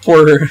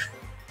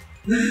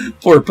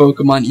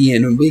Pokemon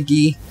Ian and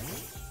Wiggy.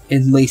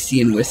 And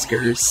Lacey and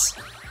Whiskers.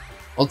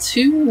 Well,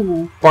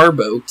 2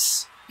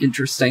 Barbokes.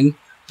 Interesting.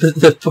 But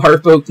the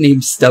Barboke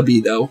named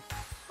Stubby, though.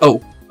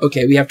 Oh,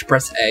 okay, we have to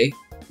press A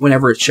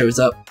whenever it shows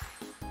up.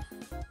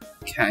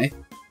 Okay.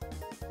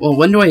 Well,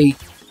 when do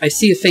I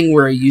see a thing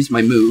where I use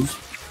my move.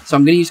 So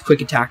I'm going to use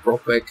Quick Attack real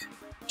quick.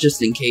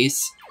 Just in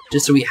case.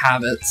 Just so we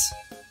have it.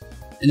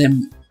 And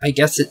then I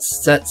guess it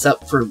sets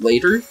up for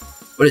later.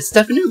 But it's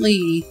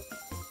definitely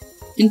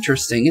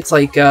interesting. It's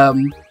like, what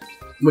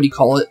do you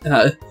call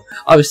it?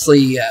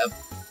 Obviously,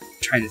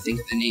 trying to think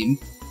of the name.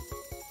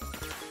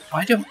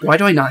 Why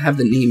do I not have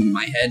the name in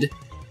my head?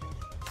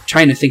 I'm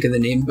trying to think of the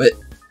name, but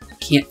I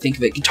can't think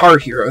of it. Guitar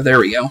Hero, there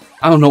we go.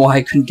 I don't know why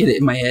I couldn't get it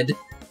in my head.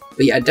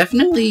 But yeah,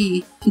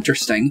 definitely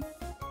interesting.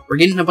 We're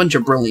getting a bunch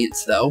of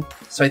brilliance, though.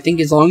 So I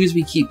think as long as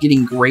we keep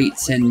getting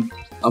greats and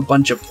a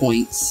bunch of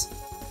points,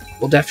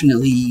 we'll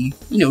definitely,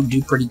 you know,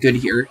 do pretty good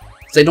here.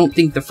 Because I don't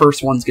think the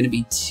first one's going to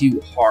be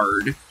too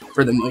hard,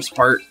 for the most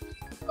part.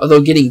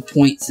 Although getting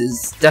points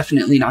is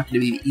definitely not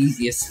going to be the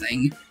easiest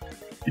thing.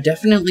 But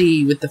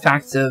definitely, with the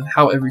fact of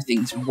how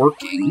everything's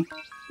working,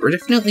 we're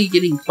definitely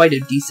getting quite a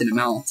decent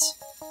amount.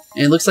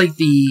 And it looks like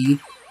the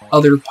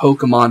other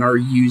Pokemon are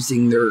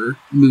using their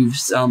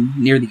moves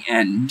near the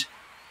end.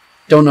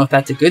 Don't know if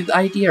that's a good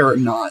idea or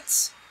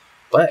not.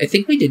 But I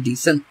think we did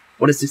decent.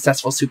 What a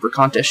successful Super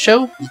Contest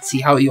show. Let's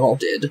see how you all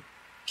did.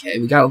 Okay,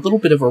 we got a little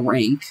bit of a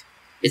rank.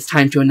 It's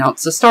time to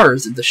announce the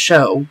stars of the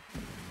show.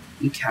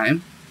 Okay.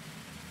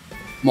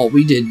 Well,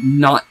 we did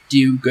not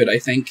do good, I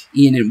think.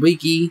 Ian and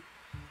Wiggy.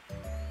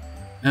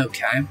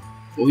 Okay.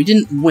 Well, we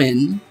didn't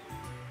win.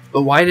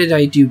 But why did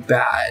I do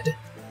bad?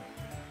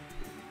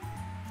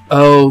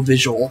 Oh,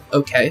 visual.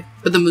 Okay.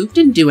 But the move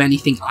didn't do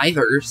anything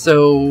either,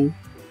 so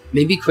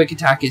maybe Quick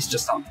Attack is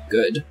just not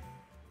good.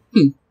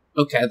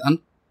 Okay then.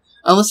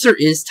 Unless there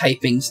is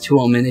typings to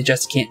them and I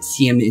just can't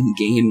see them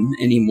in-game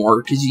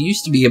anymore, because you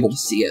used to be able to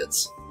see it.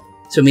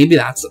 So maybe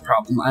that's the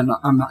problem,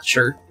 I'm not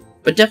sure.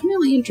 But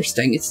definitely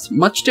interesting, it's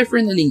much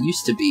different than it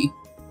used to be.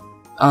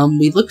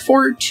 We look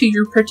forward to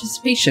your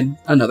participation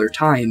another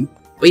time.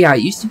 But yeah,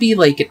 it used to be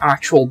like an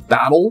actual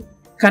battle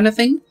kind of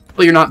thing,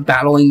 but you're not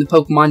battling the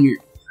Pokemon,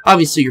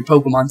 obviously your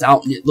Pokemon's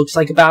out and it looks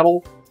like a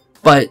battle,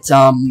 but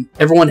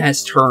everyone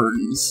has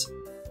turns.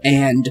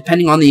 And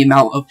depending on the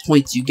amount of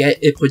points you get,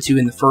 it puts you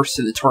in the first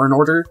of the turn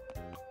order,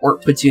 or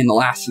it puts you in the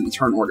last of the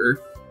turn order.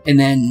 And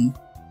then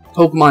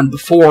Pokemon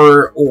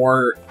before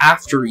or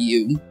after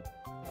you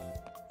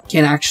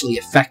can actually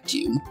affect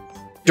you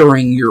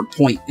during your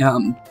point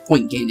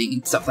gaining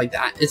and stuff like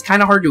that. It's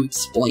kind of hard to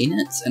explain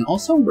it. And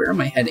also, where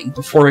am I heading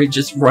before I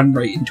just run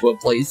right into a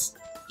place,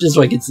 just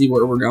so I can see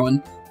where we're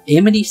going?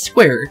 Amity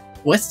Square,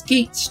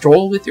 Westgate,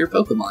 stroll with your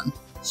Pokemon.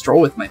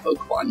 Stroll with my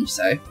Pokemon, you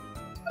say?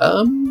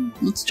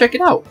 Let's check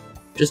it out,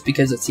 just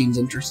because it seems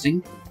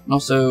interesting. And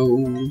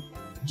also,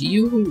 Do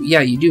you?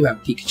 Yeah, you do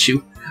have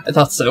Pikachu. I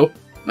thought so.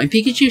 My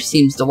Pikachu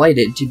seems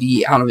delighted to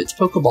be out of its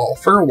Pokeball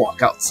for a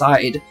walk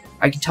outside.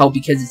 I can tell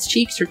because its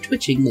cheeks are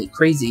twitching like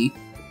crazy.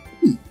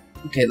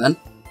 Okay then.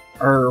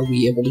 Are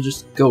we able to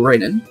just go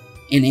right in?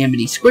 In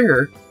Amity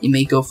Square, you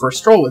may go for a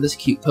stroll with this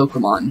cute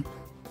Pokemon.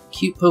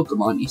 Cute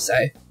Pokemon, you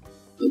say?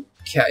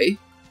 Okay.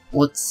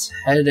 Let's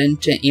head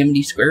into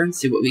Amity Square and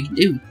see what we can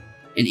do.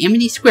 In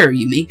Amity Square,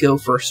 you may go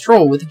for a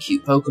stroll with a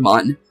cute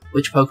Pokemon.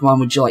 Which Pokemon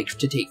would you like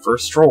to take for a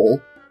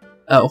stroll?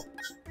 Oh.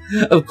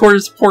 Of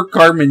course, poor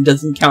Carmen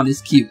doesn't count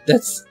as cute.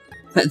 That's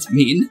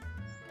mean.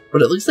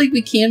 But it looks like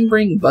we can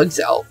bring Bugs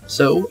out.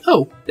 So,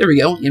 oh, there we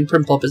go. And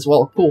Piplup as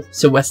well. Cool.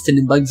 So Weston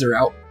and Bugs are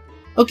out.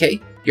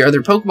 Okay, your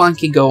other Pokemon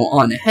can go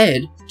on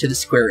ahead to the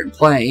square and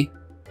play.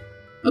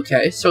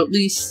 Okay, so at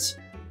least,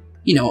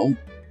 you know,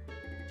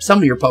 some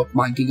of your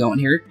Pokemon can go in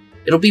here.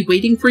 It'll be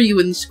waiting for you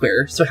in the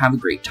square, so have a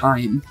great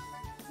time.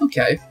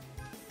 Okay.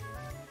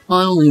 Well,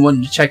 I only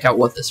wanted to check out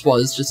what this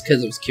was, just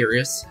because I was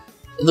curious.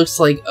 It looks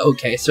like,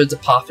 okay, so it's a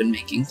Poffin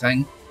making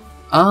thing.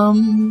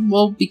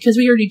 Well, because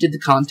we already did the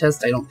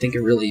contest, I don't think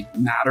it really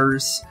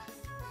matters.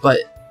 But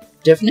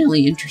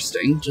definitely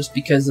interesting, just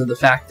because of the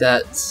fact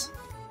that,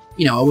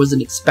 you know, I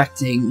wasn't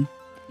expecting,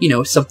 you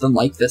know, something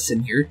like this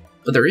in here.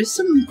 But there is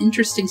some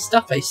interesting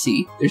stuff I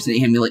see. There's an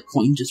amulet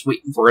coin just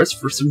waiting for us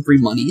for some free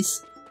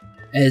monies.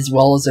 As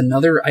well as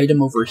another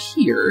item over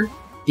here,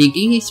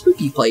 being a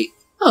spooky plate.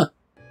 Huh.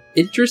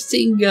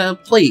 Interesting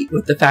plate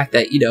with the fact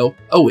that, you know,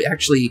 oh,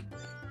 actually,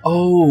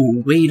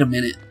 oh, wait a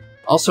minute.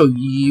 Also,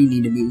 you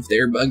need to move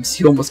there, Bugs.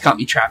 You almost got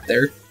me trapped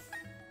there.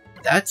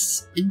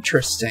 That's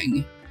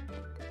interesting.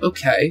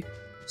 Okay.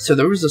 So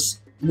there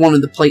was one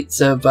of the plates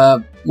of,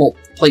 well,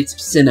 plates of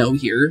Sinnoh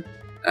here.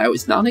 I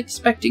was not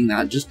expecting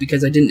that, just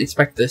because I didn't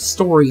expect the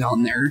story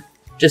on there.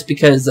 Just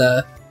because,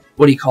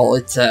 what do you call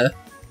it,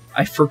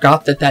 I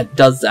forgot that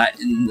does that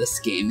in this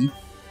game.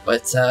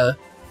 But,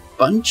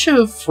 bunch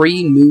of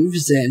free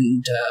moves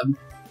and,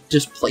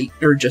 just plate,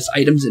 or just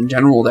items in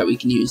general that we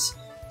can use.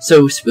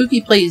 So,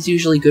 Spooky Plate is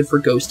usually good for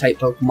Ghost-type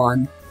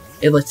Pokemon.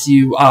 It lets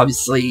you,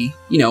 obviously,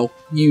 you know,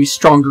 use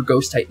stronger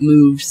Ghost-type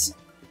moves.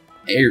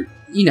 Or,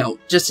 you know,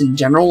 just in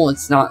general,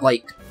 it's not,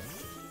 like,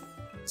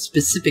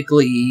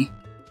 specifically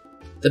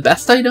the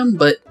best item,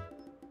 but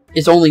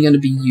it's only going to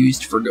be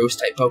used for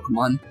Ghost-type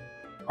Pokemon.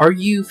 Are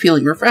you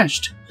feeling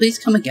refreshed? Please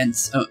come again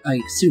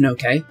soon,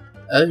 okay?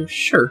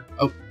 Sure.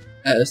 Oh,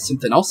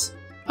 something else?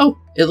 Oh,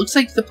 it looks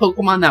like the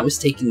Pokemon that was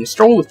taking a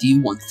stroll with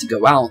you wants to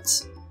go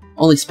out.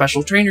 Only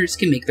special trainers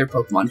can make their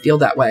Pokemon feel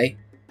that way.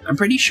 I'm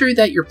pretty sure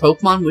that your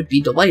Pokemon would be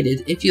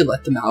delighted if you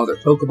let them out of their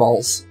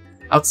Pokeballs.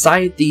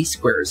 Outside the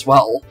square as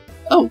well.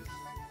 Oh,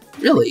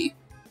 really?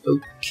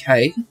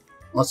 Okay.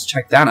 Let's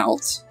check that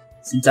out,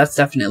 since that's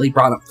definitely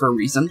brought up for a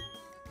reason.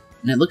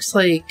 And it looks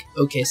like,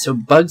 okay, so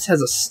Bugs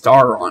has a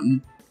star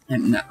on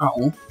him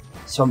now,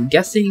 so I'm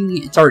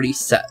guessing it's already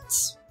set.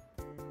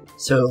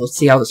 So let's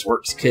see how this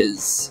works,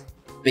 because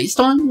based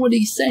on what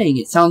he's saying,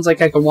 it sounds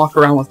like I can walk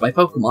around with my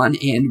Pokemon,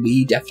 and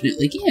we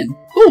definitely can.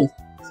 Cool!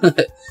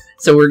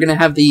 So we're gonna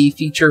have the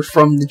feature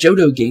from the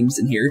Johto games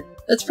in here.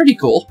 That's pretty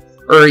cool.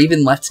 Or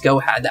even Let's Go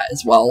had that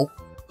as well.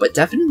 But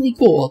definitely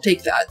cool, I'll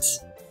take that.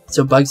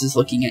 So Bugs is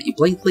looking at you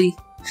blankly.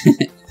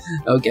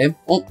 Okay,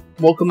 well,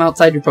 welcome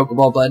outside your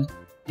Pokeball, bud.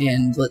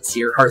 And let's see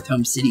your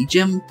Hearthome City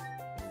Gym.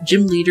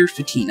 Gym Leader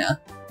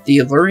Fatina, the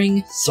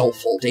alluring,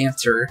 soulful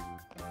dancer.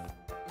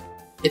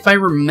 If I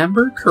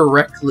remember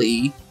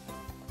correctly,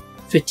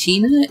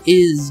 Fatina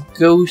is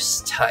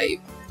Ghost type.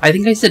 I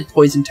think I said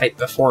Poison type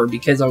before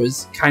because I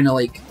was kind of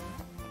like...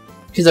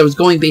 because I was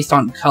going based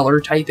on color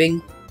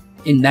typing,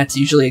 and that's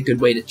usually a good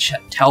way to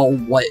tell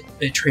what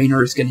a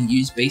trainer is going to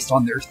use based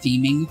on their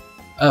theming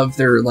of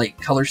their, like,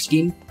 color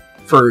scheme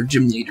for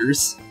gym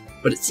leaders.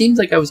 But it seems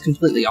like I was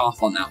completely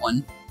off on that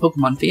one.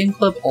 Pokemon Fan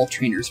Club, all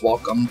trainers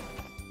welcome.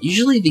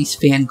 Usually these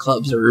fan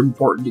clubs are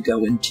important to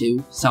go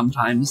into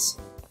sometimes,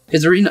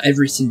 because they're in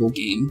every single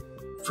game,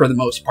 for the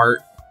most part.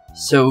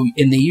 So,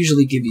 and they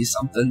usually give you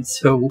something,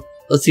 so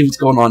let's see what's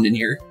going on in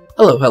here.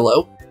 Hello,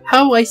 hello.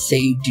 How I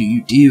say do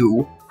you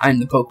do? I'm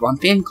the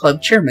Pokemon Fan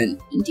Club chairman.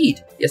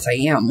 Indeed, yes I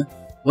am.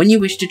 When you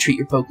wish to treat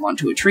your Pokemon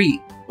to a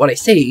treat, what I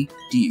say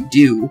do you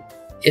do?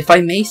 If I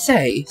may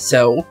say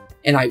so,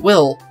 and I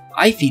will,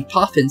 I feed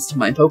Poffins to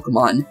my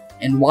Pokemon.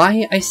 And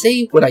why I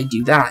say would I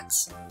do that?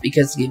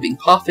 Because giving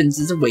Poffins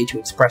is a way to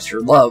express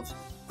your love.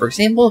 For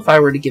example, if I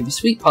were to give a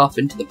sweet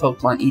Poffin to the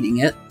Pokemon eating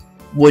it,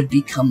 would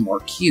become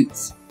more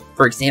cute.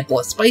 For example,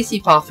 a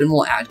spicy Poffin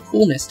will add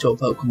coolness to a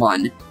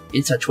Pokemon.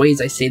 In such ways,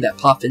 I say that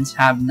Poffins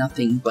have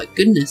nothing but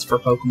goodness for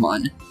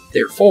Pokemon.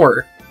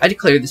 Therefore, I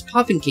declare this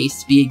Poffin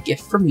case to be a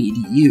gift from me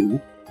to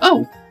you.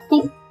 Oh,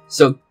 cool.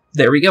 So,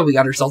 there we go, we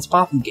got ourselves a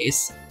Poffin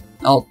case.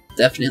 I'll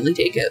definitely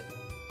take it.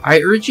 I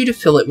urge you to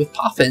fill it with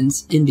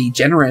Poffins and be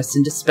generous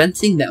in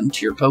dispensing them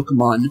to your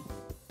Pokemon.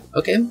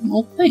 Okay,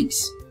 well,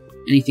 thanks.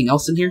 Anything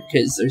else in here?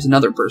 Because there's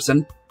another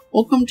person.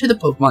 Welcome to the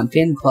Pokemon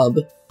Fan Club.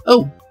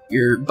 Oh,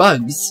 you're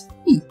Bugs.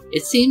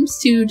 It seems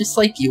to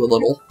dislike you a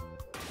little.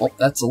 Well,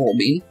 that's a little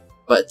mean.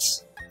 But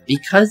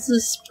because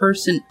this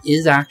person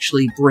is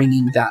actually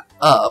bringing that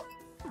up,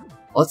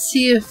 let's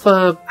see if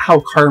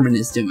how Carmen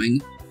is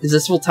doing, because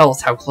this will tell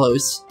us how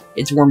close.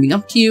 It's warming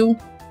up to you.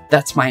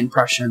 That's my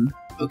impression.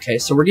 Okay,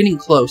 so we're getting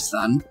close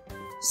then.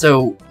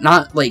 So,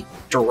 not, like,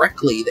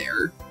 directly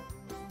there,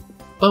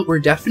 but we're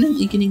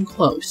definitely getting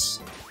close.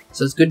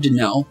 So it's good to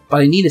know.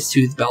 But I need a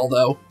Soothe Bell,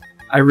 though.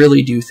 I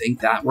really do think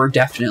that we're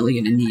definitely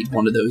going to need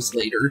one of those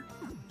later.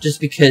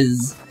 Just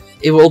because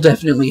it will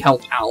definitely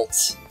help out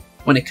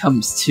when it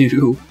comes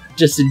to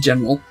just in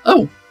general.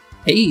 Oh,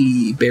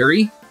 hey,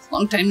 Barry.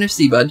 Long time no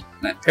see, bud.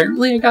 And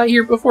apparently I got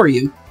here before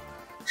you.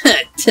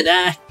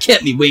 Ta-da!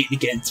 Kept me waiting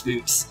again,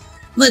 Spooks.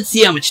 Let's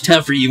see how much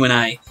tougher you and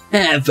I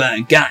have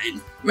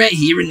gotten right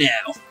here and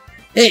now.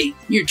 Hey,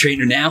 you're a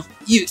trainer now.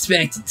 You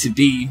expected to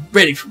be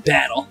ready for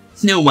battle.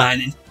 No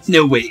whining,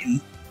 no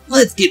waiting.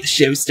 Let's get the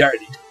show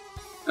started.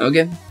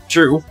 Okay,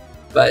 true.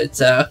 But,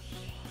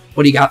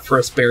 what do you got for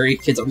us, Barry?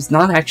 Because I was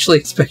not actually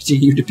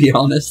expecting you, to be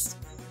honest.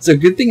 So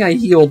good thing I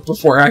healed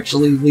before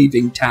actually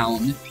leaving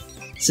town,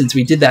 since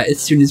we did that as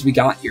soon as we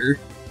got here.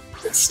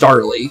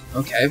 Starly.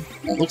 Okay,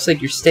 well, it looks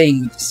like you're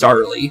staying with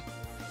Starly,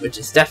 which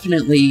is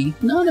definitely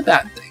not a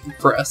bad thing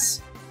for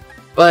us.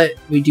 But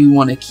we do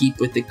want to keep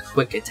with the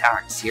quick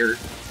attacks here,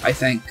 I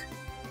think.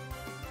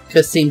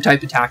 Because same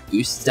type attack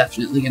boost is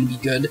definitely going to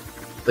be good.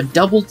 But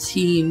double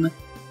team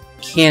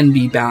can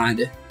be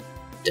bad,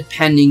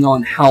 depending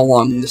on how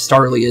long the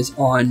Starly is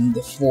on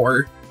the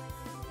floor.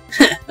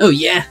 Oh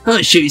yeah,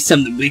 I'll show you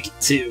something wicked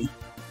too.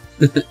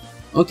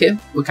 Okay,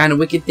 what kind of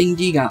wicked thing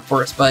do you got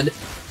for us, bud?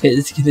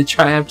 Because you're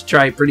gonna have to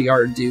try pretty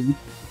hard, dude.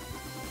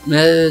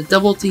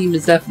 Double team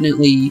is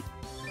definitely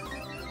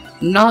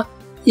not,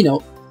 you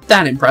know,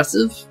 that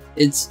impressive.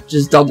 It's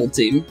just double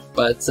team,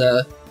 but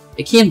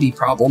it can be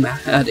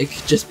problematic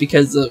just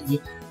because of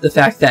the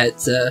fact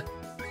that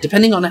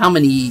depending on how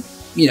many,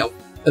 you know,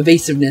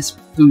 evasiveness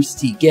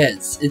boosts he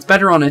gets, it's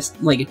better on a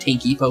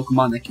tanky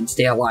Pokemon that can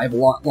stay alive a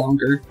lot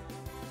longer.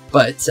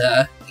 But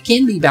it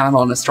can be bad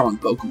on a strong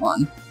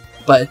Pokemon.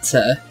 But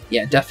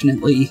yeah,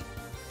 definitely.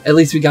 At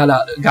least we got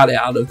it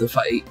out of the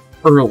fight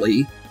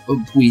early.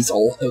 Oh,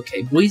 Weasel.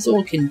 Okay,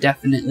 Weasel can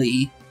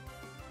definitely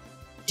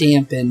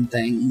dampen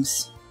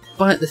things.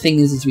 But the thing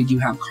is we do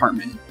have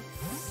Carmen.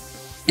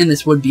 And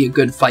this would be a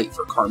good fight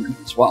for Carmen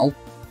as well.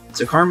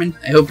 So Carmen,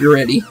 I hope you're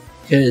ready.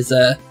 Because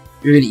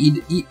you're going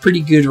to eat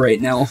pretty good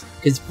right now.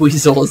 Because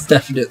Weasel is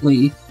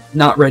definitely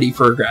not ready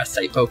for a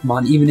Grass-type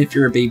Pokemon, even if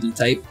you're a baby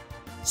type.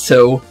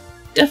 So,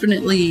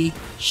 definitely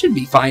should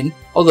be fine.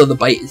 Although the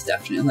bite is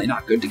definitely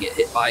not good to get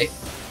hit by.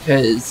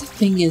 Because the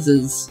thing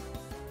is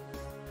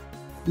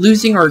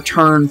losing our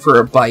turn for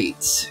a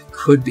bite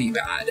could be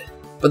bad.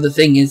 But the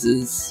thing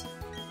is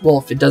well,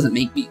 if it doesn't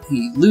make me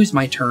lose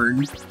my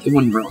turn, it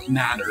wouldn't really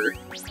matter.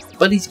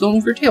 But he's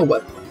going for Tail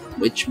Whip,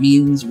 which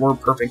means we're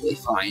perfectly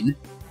fine.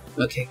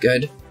 Okay,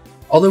 good.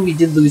 Although we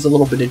did lose a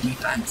little bit of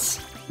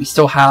defense, we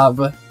still have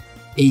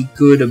a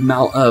good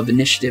amount of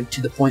initiative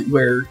to the point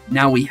where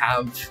now we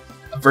have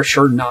a for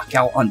sure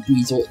knockout on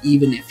Weasel,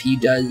 even if he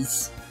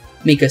does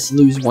make us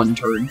lose one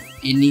turn.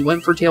 And he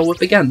went for Tail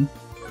Whip again.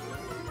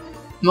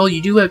 Well,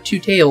 you do have two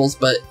tails,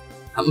 but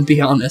I'm gonna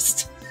be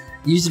honest.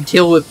 Using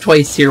Tail Whip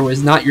twice here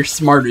was not your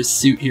smartest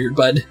suit here,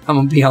 bud. I'm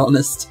gonna be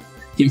honest.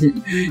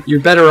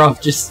 You're better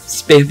off just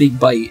spamming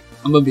Bite.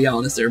 I'm gonna be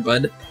honest there,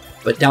 bud.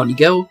 But down you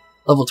go.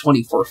 Level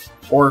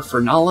 24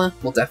 for Nala.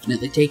 We'll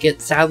definitely take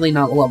it. Sadly,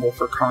 not a level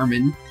for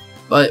Carmen.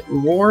 But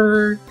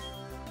Roar...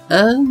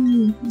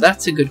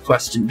 that's a good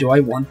question. Do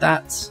I want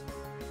that?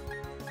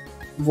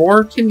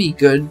 Roar can be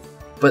good,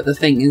 but the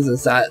thing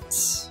is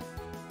that...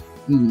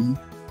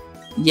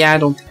 yeah, I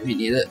don't think we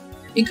need it.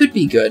 It could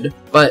be good,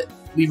 but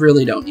we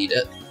really don't need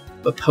it.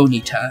 But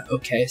Ponyta,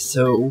 okay,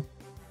 so...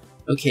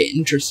 Okay,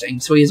 interesting.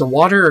 So he has a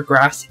water, a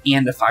grass,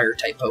 and a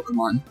fire-type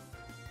Pokemon.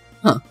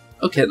 Huh,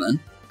 okay then.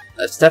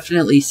 That's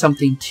definitely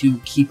something to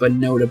keep a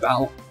note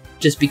about,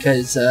 just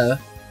because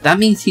that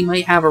means he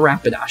might have a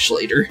Rapidash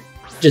later,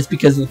 just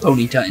because of the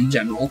Ponyta in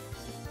general.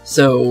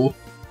 So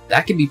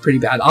that could be pretty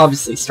bad.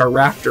 Obviously,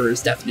 Staraptor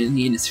is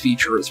definitely in his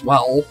future as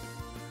well,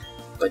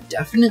 but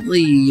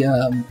definitely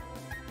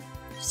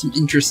some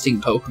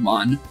interesting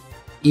Pokemon.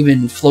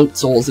 Even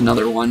Floatzel is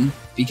another one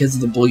because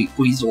of the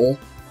Weasel,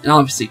 and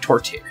obviously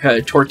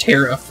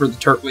Torterra for the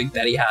Turtwig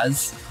that he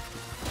has.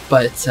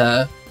 But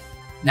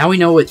now we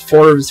know what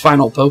 4 of his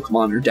final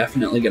Pokemon are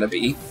definitely going to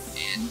be,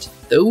 and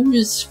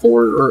those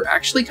 4 are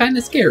actually kind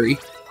of scary,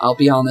 I'll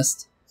be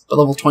honest. But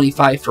level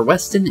 25 for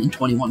Weston and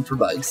 21 for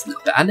Bugs,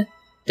 not bad.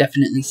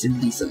 Definitely some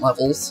decent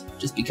levels,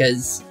 just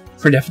because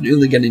we're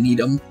definitely going to need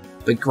them.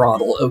 But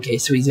Groddle, okay,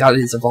 so he's got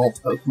his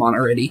evolved Pokemon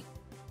already.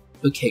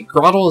 Okay,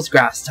 Groddle is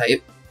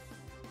Grass-type.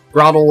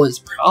 Groddle is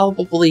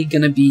probably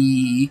going to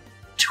be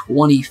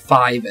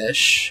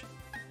 25-ish.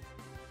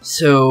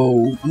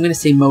 So, I'm going to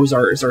say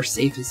Mozart is our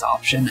safest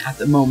option at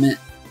the moment,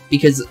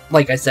 because,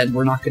 like I said,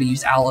 we're not going to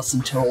use Alice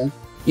until,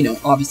 you know,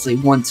 obviously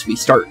once we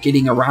start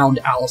getting around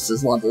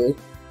Alice's level,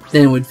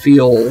 then it would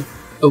feel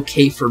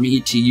okay for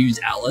me to use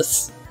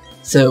Alice.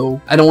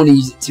 So I don't want to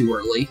use it too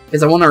early,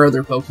 because I want our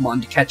other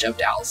Pokemon to catch up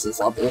to Alice's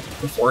level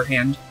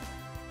beforehand,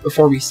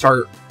 before we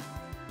start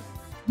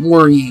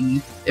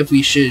worrying if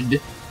we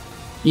should,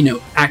 you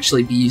know,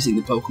 actually be using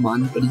the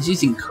Pokemon. But he's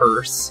using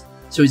Curse,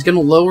 so he's going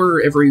to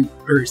lower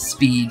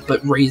speed,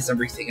 but raise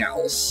everything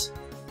else.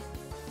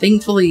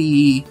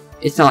 Thankfully,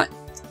 it's not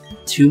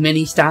too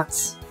many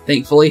stats,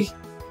 thankfully,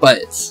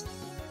 but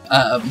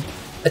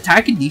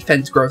attack and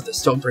defense growth is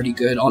still pretty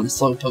good on a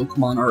slow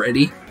Pokemon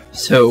already,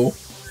 so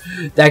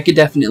that could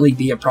definitely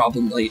be a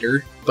problem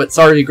later. But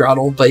sorry to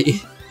Grottle, but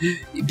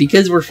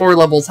because we're 4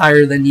 levels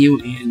higher than you,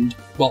 and,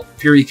 well,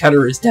 Fury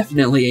Cutter is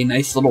definitely a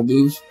nice little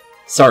move.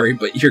 Sorry,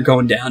 but you're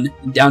going down.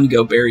 Down you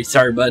go, Barry.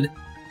 Sorry, bud.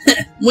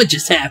 What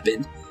just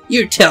happened?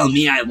 You're telling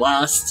me I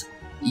lost?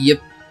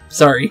 Yep,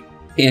 sorry.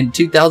 And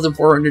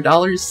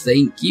 $2,400,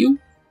 thank you.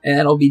 And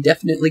that'll be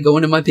definitely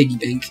going to my piggy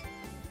bank.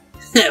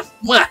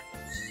 What?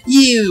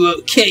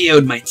 You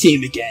KO'd my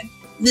team again.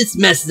 This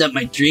messes up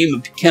my dream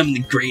of becoming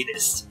the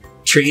greatest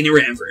trainer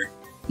ever.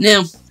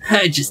 Now,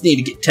 I just need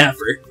to get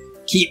tougher.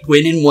 Keep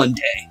winning one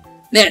day.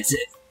 That's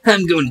it.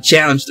 I'm going to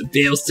challenge the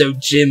Veilstone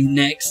Gym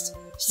next.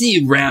 See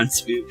you around,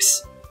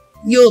 Spooks.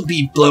 You'll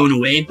be blown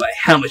away by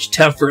how much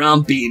tougher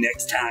I'll be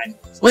next time,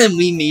 when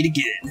we meet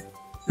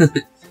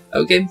again.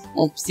 Okay,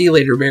 well, see you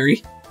later,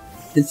 Barry.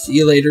 See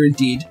you later,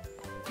 indeed.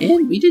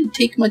 And we didn't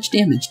take much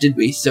damage, did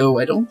we? So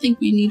I don't think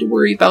we need to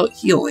worry about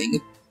healing.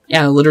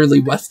 Yeah,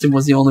 literally, Weston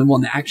was the only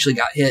one that actually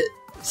got hit.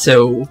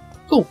 So,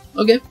 cool.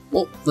 Okay,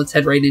 well, let's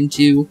head right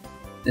into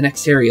the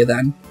next area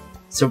then.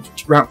 So,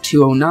 Route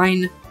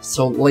 209,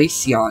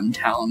 Solaceon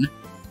Town.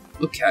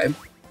 Okay.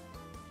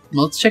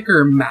 Well, let's check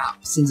our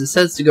map, since it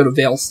says to go to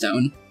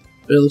Veilstone.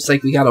 But it looks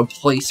like we got a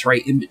place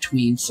right in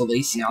between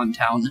Solaceon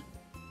Town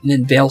and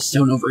then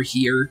Veilstone over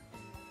here.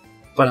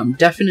 But I'm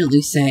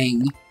definitely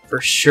saying,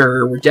 for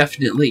sure, we're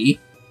definitely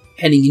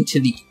heading into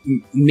the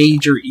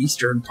major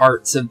eastern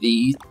parts of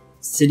the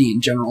city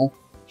in general.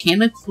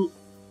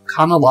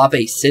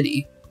 Kanalave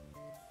City.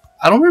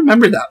 I don't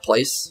remember that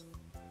place.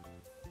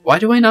 Why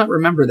do I not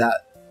remember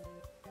that?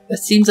 That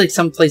seems like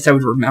some place I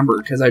would remember,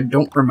 because I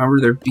don't remember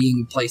there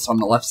being a place on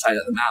the left side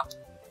of the map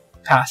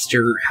past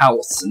your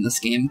house in this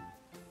game.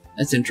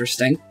 That's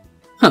interesting.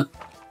 Huh.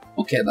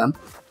 Okay then.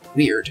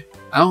 Weird.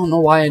 I don't know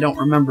why I don't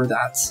remember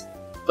that.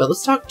 But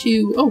let's talk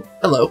to... Oh,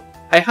 hello.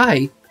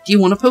 Hi. Do you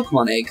want a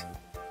Pokemon egg?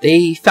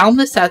 They found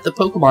this at the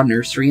Pokemon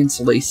nursery in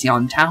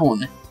Solaceon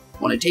Town.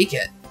 Want to take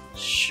it?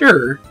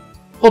 Sure.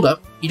 Hold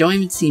up. You don't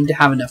even seem to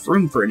have enough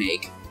room for an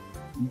egg.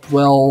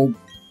 Well,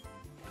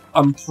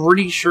 I'm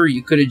pretty sure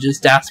you could have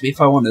just asked me if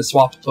I wanted to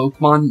swap a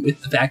Pokemon,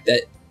 with the fact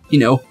that, you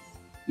know,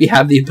 we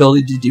have the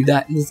ability to do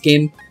that in this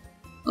game.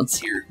 Let's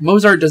see here.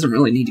 Mozart doesn't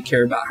really need to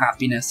care about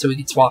happiness, so we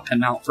can swap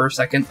him out for a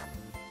second.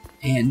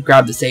 And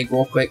grab this egg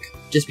real quick,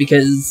 just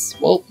because,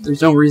 well,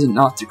 there's no reason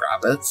not to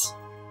grab it.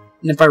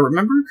 And if I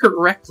remember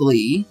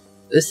correctly,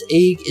 this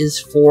egg is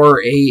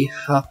for a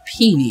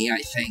Happiny,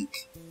 I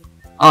think.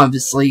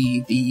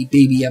 Obviously, the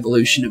baby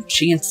evolution of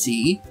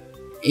Chansey,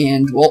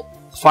 and, well,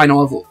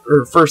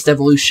 first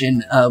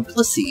evolution of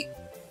Blissey.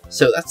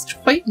 So that's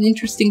quite an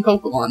interesting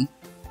Pokemon.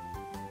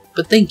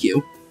 But thank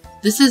you.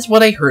 This is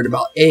what I heard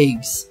about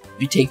eggs.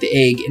 You take the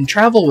egg and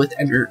travel with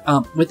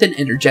an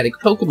energetic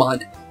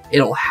Pokemon,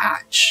 it'll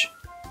hatch.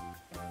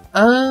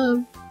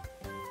 Not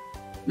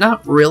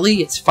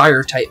really. It's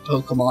Fire-type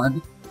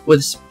Pokemon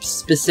with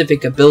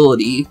specific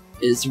ability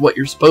is what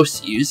you're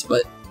supposed to use,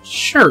 but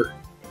sure.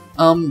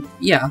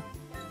 Yeah.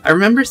 I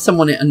remember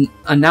someone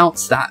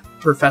announced that.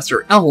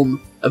 Professor Elm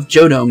of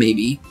Johto,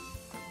 maybe.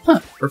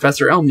 Huh,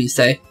 Professor Elm, you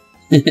say?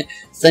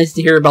 It's nice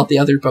to hear about the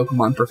other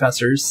Pokemon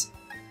professors.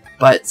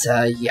 But,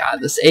 yeah,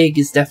 this egg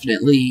is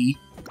definitely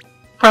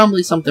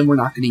probably something we're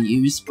not going to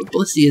use, but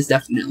Blissey is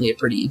definitely a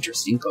pretty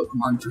interesting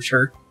Pokemon for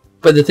sure.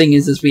 But the thing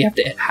is we have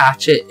to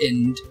hatch it,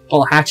 and,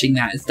 well, hatching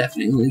that is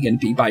definitely going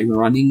to be by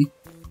running.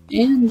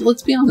 And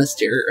let's be honest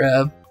here,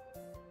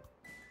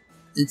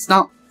 it's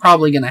not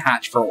probably going to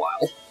hatch for a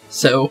while,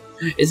 so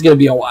it's going to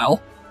be a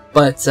while.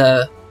 But,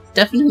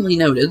 definitely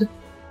noted.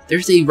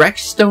 There's a wrecked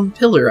stone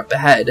pillar up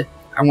ahead.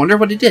 I wonder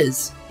what it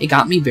is. It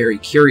got me very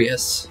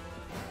curious.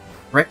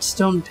 Wrecked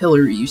stone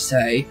pillar, you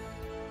say?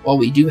 Well,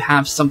 we do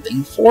have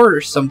something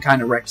for some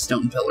kind of wrecked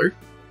stone pillar,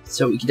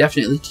 so we can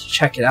definitely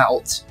check it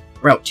out.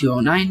 Route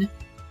 209,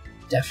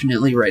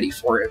 definitely ready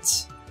for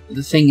it.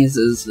 The thing is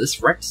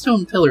this wrecked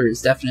stone pillar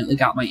has definitely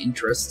got my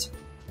interest.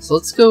 So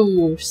let's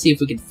go see if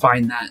we can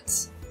find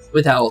that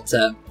without,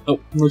 oh,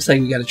 looks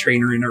like we got a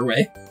trainer in our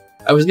way.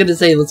 I was gonna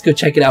say let's go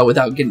check it out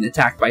without getting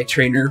attacked by a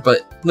trainer,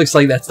 but looks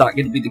like that's not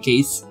gonna be the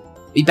case.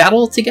 We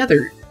battle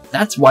together.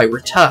 That's why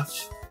we're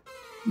tough.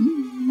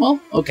 Well,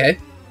 okay.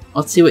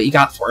 Let's see what you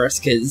got for us,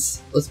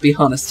 because, let's be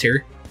honest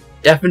here,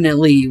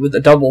 definitely with a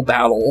double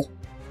battle,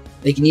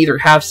 they can either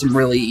have some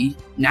really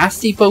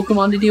nasty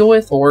Pokemon to deal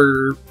with,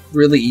 or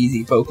really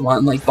easy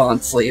Pokemon like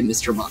Bonsly and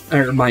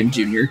Mr. Mime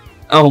Jr.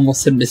 I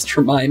almost said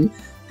Mr. Mime,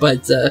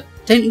 but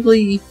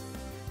technically,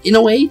 in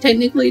a way,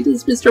 technically it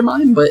is Mr.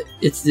 Mime, but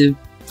it's the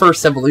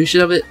first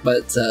evolution of it,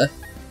 but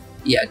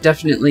yeah,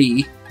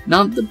 definitely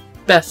not the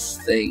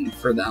best thing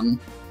for them.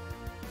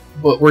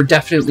 But we're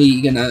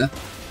definitely gonna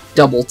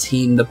double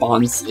team the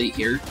Bonsly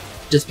here,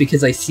 just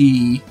because I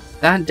see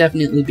that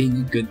definitely being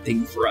a good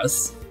thing for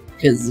us.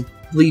 Because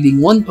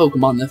leaving one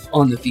Pokemon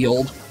on the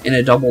field in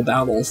a double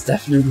battle is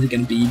definitely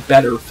going to be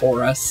better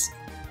for us.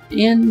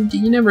 And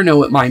you never know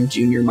what Mime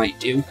Jr. might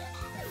do.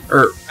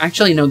 Or,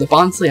 actually no, the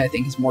Bonsly I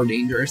think is more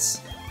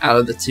dangerous out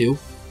of the two.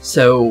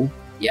 So,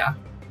 yeah.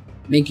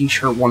 Making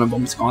sure one of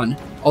them's gone.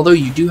 Although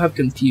you do have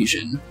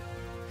Confusion.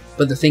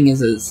 But the thing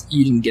is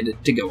you didn't get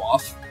it to go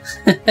off.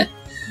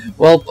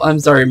 Well, I'm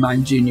sorry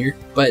Mime Jr.,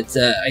 but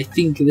I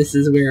think this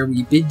is where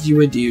we bid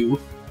you adieu.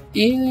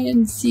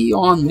 And see you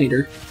on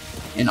later.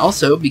 And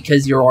also,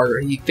 because you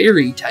are a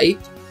fairy type,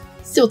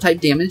 steel type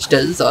damage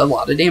does a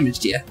lot of damage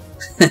to you.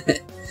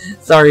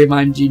 Sorry,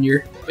 Mime Jr.,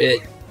 but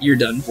you're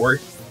done for.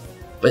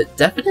 But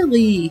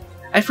definitely,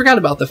 I forgot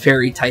about the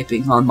fairy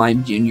typing on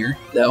Mime Jr.,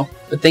 though.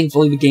 But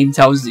thankfully the game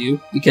tells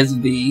you, because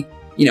of the,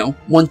 you know,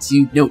 once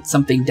you note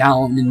something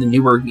down in the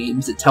newer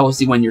games, it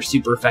tells you when you're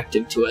super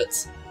effective to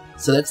it.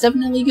 So that's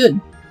definitely good.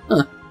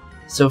 Huh.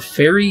 So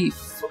fairy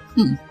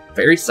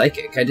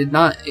psychic. I did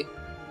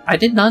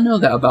not know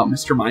that about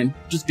Mr. Mime,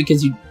 just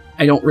because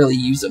I don't really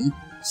use him.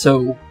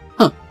 So,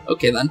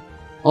 okay then.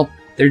 Well,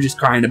 they're just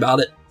crying about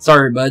it.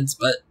 Sorry, buds,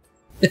 but...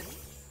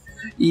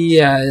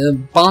 yeah,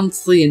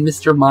 Bonsly and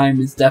Mr.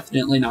 Mime is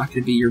definitely not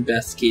going to be your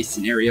best case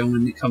scenario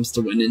when it comes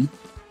to winning.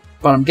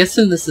 But I'm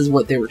guessing this is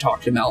what they were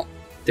talking about.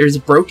 There's a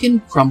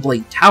broken,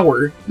 crumbling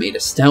tower made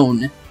of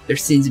stone. There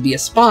seems to be a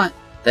spot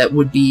that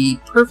would be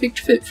perfect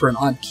fit for an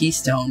odd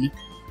keystone.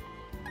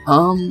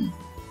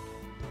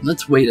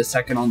 Let's wait a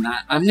second on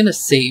that. I'm gonna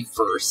save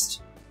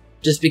first,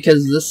 just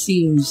because this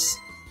seems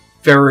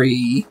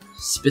very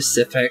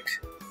specific.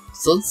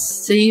 So let's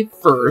save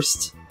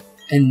first,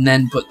 and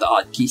then put the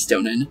odd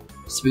keystone in.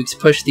 Spooks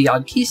pushed the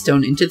odd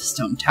keystone into the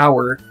stone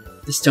tower.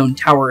 The stone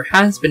tower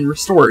has been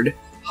restored.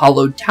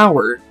 Hollowed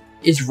Tower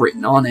is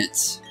written on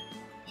it.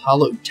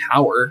 Hollowed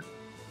Tower.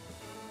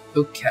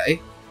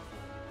 Okay.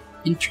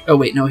 Oh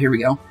wait, no, here we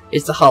go.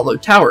 It's the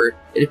Hollowed Tower.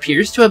 It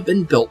appears to have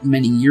been built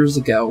many years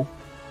ago.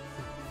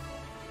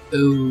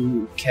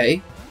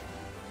 Okay.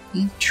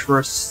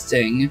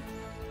 Interesting.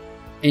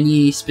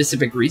 Any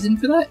specific reason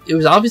for that? It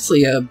was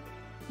obviously a,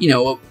 you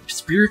know, a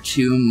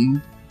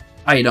Spiritomb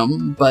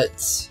item,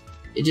 but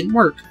it didn't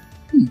work.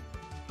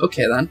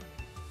 Okay then.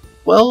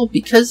 Well,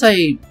 because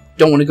I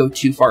don't want to go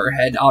too far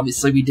ahead,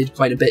 obviously we did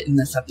quite a bit in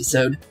this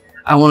episode,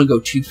 I don't want to go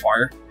too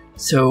far,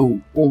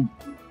 so we'll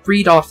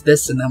read off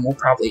this and then we'll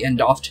probably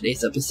end off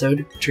today's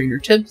episode. Trainer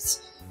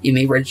tips. You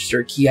may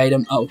register a key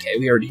item. Oh, okay,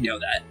 we already know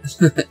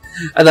that.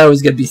 I thought it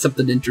was going to be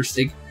something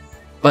interesting.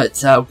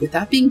 But with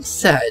that being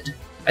said,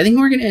 I think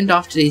we're going to end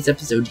off today's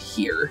episode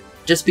here.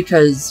 Just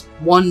because,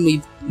 one,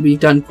 we've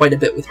done quite a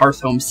bit with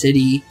Hearthome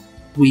City.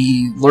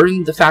 We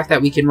learned the fact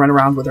that we can run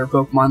around with our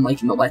Pokemon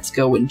like in the Let's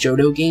Go and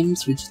Johto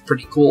games, which is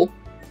pretty cool.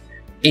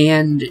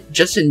 And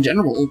just in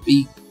general,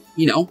 we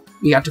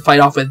got to fight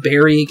off with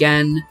Barry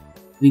again.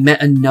 We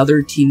met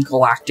another Team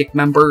Galactic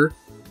member,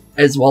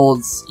 as well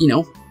as,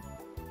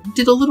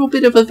 did a little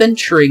bit of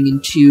adventuring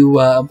into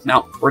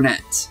Mount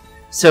Cornet.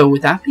 So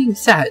with that being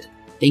said,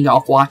 thank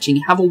y'all for watching,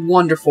 have a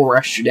wonderful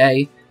rest of your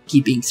day,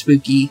 keep being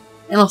spooky,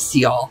 and I'll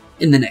see y'all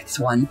in the next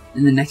one.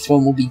 In the next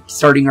one, we'll be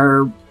starting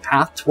our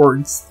path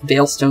towards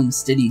Veilstone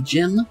City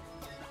Gym,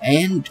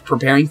 and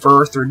preparing for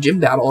our third gym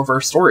battle of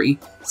our story.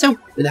 So,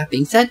 with that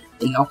being said,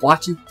 thank y'all for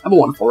watching, have a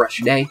wonderful rest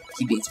of your day,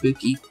 keep being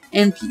spooky,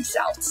 and peace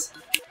out.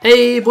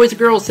 Hey boys and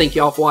girls, thank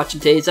you all for watching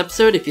today's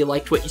episode. If you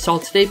liked what you saw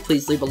today,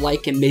 please leave a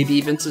like and maybe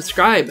even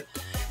subscribe.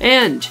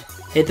 And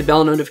hit the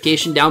bell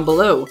notification down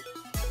below.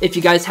 If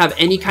you guys have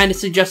any kind of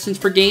suggestions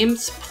for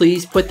games,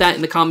 please put that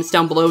in the comments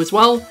down below as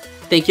well.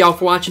 Thank you all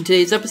for watching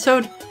today's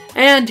episode,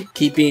 and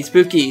keep being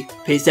spooky.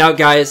 Peace out,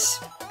 guys.